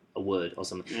a word or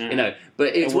something,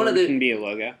 But it's one of the. A word can be a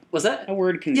logo. What's that? A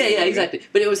word can be a logo. Yeah, exactly.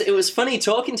 But it was funny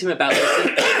talking to him about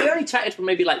this. We only chatted for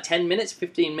maybe like 10 minutes,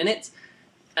 15 minutes.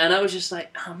 And I was just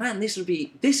like, oh man, this would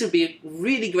be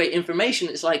really great information.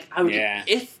 It's like,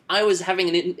 if I was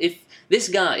having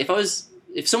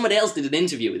if somebody else did an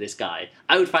interview with this guy,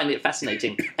 I would find it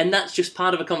fascinating. And that's just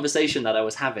part of a conversation that I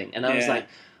was having. And I was like,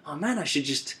 oh man, I should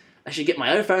get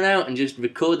my iPhone out and just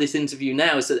record this interview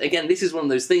now. So again, this is one of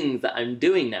those things that I'm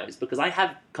doing now. It's because I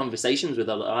have conversations with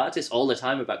other artists all the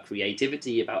time about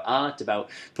creativity, about art,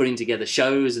 about putting together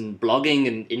shows and blogging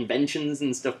and inventions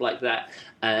and stuff like that.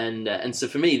 And so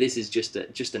for me, this is just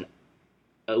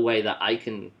a way that I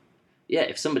can,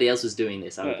 if somebody else was doing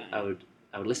this, I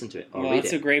would listen to it or read it.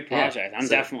 It's a great project. I'm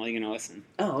definitely going to listen.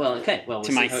 Oh, well, okay. Well,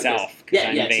 to myself, because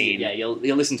I'm vain.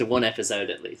 You'll listen to one episode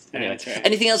at least. Anyway, that's right.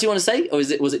 Anything else you want to say, or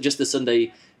was it just the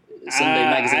Sunday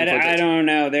magazine project? I don't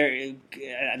know.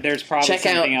 There's probably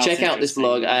something else. Check out this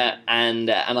blog,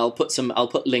 and I'll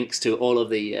put links to all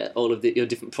of your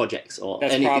different projects or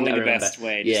that's anything probably that I the remember. best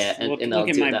way. Look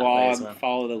at my blog, well.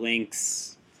 follow the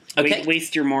links. Okay.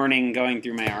 Waste your morning going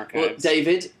through my archives. Well,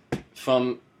 David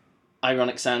from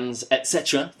Ironic Sands,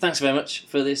 etc. Thanks very much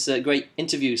for this great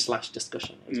interview /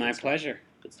 discussion. My pleasure.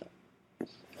 Good stuff.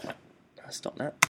 Stop now.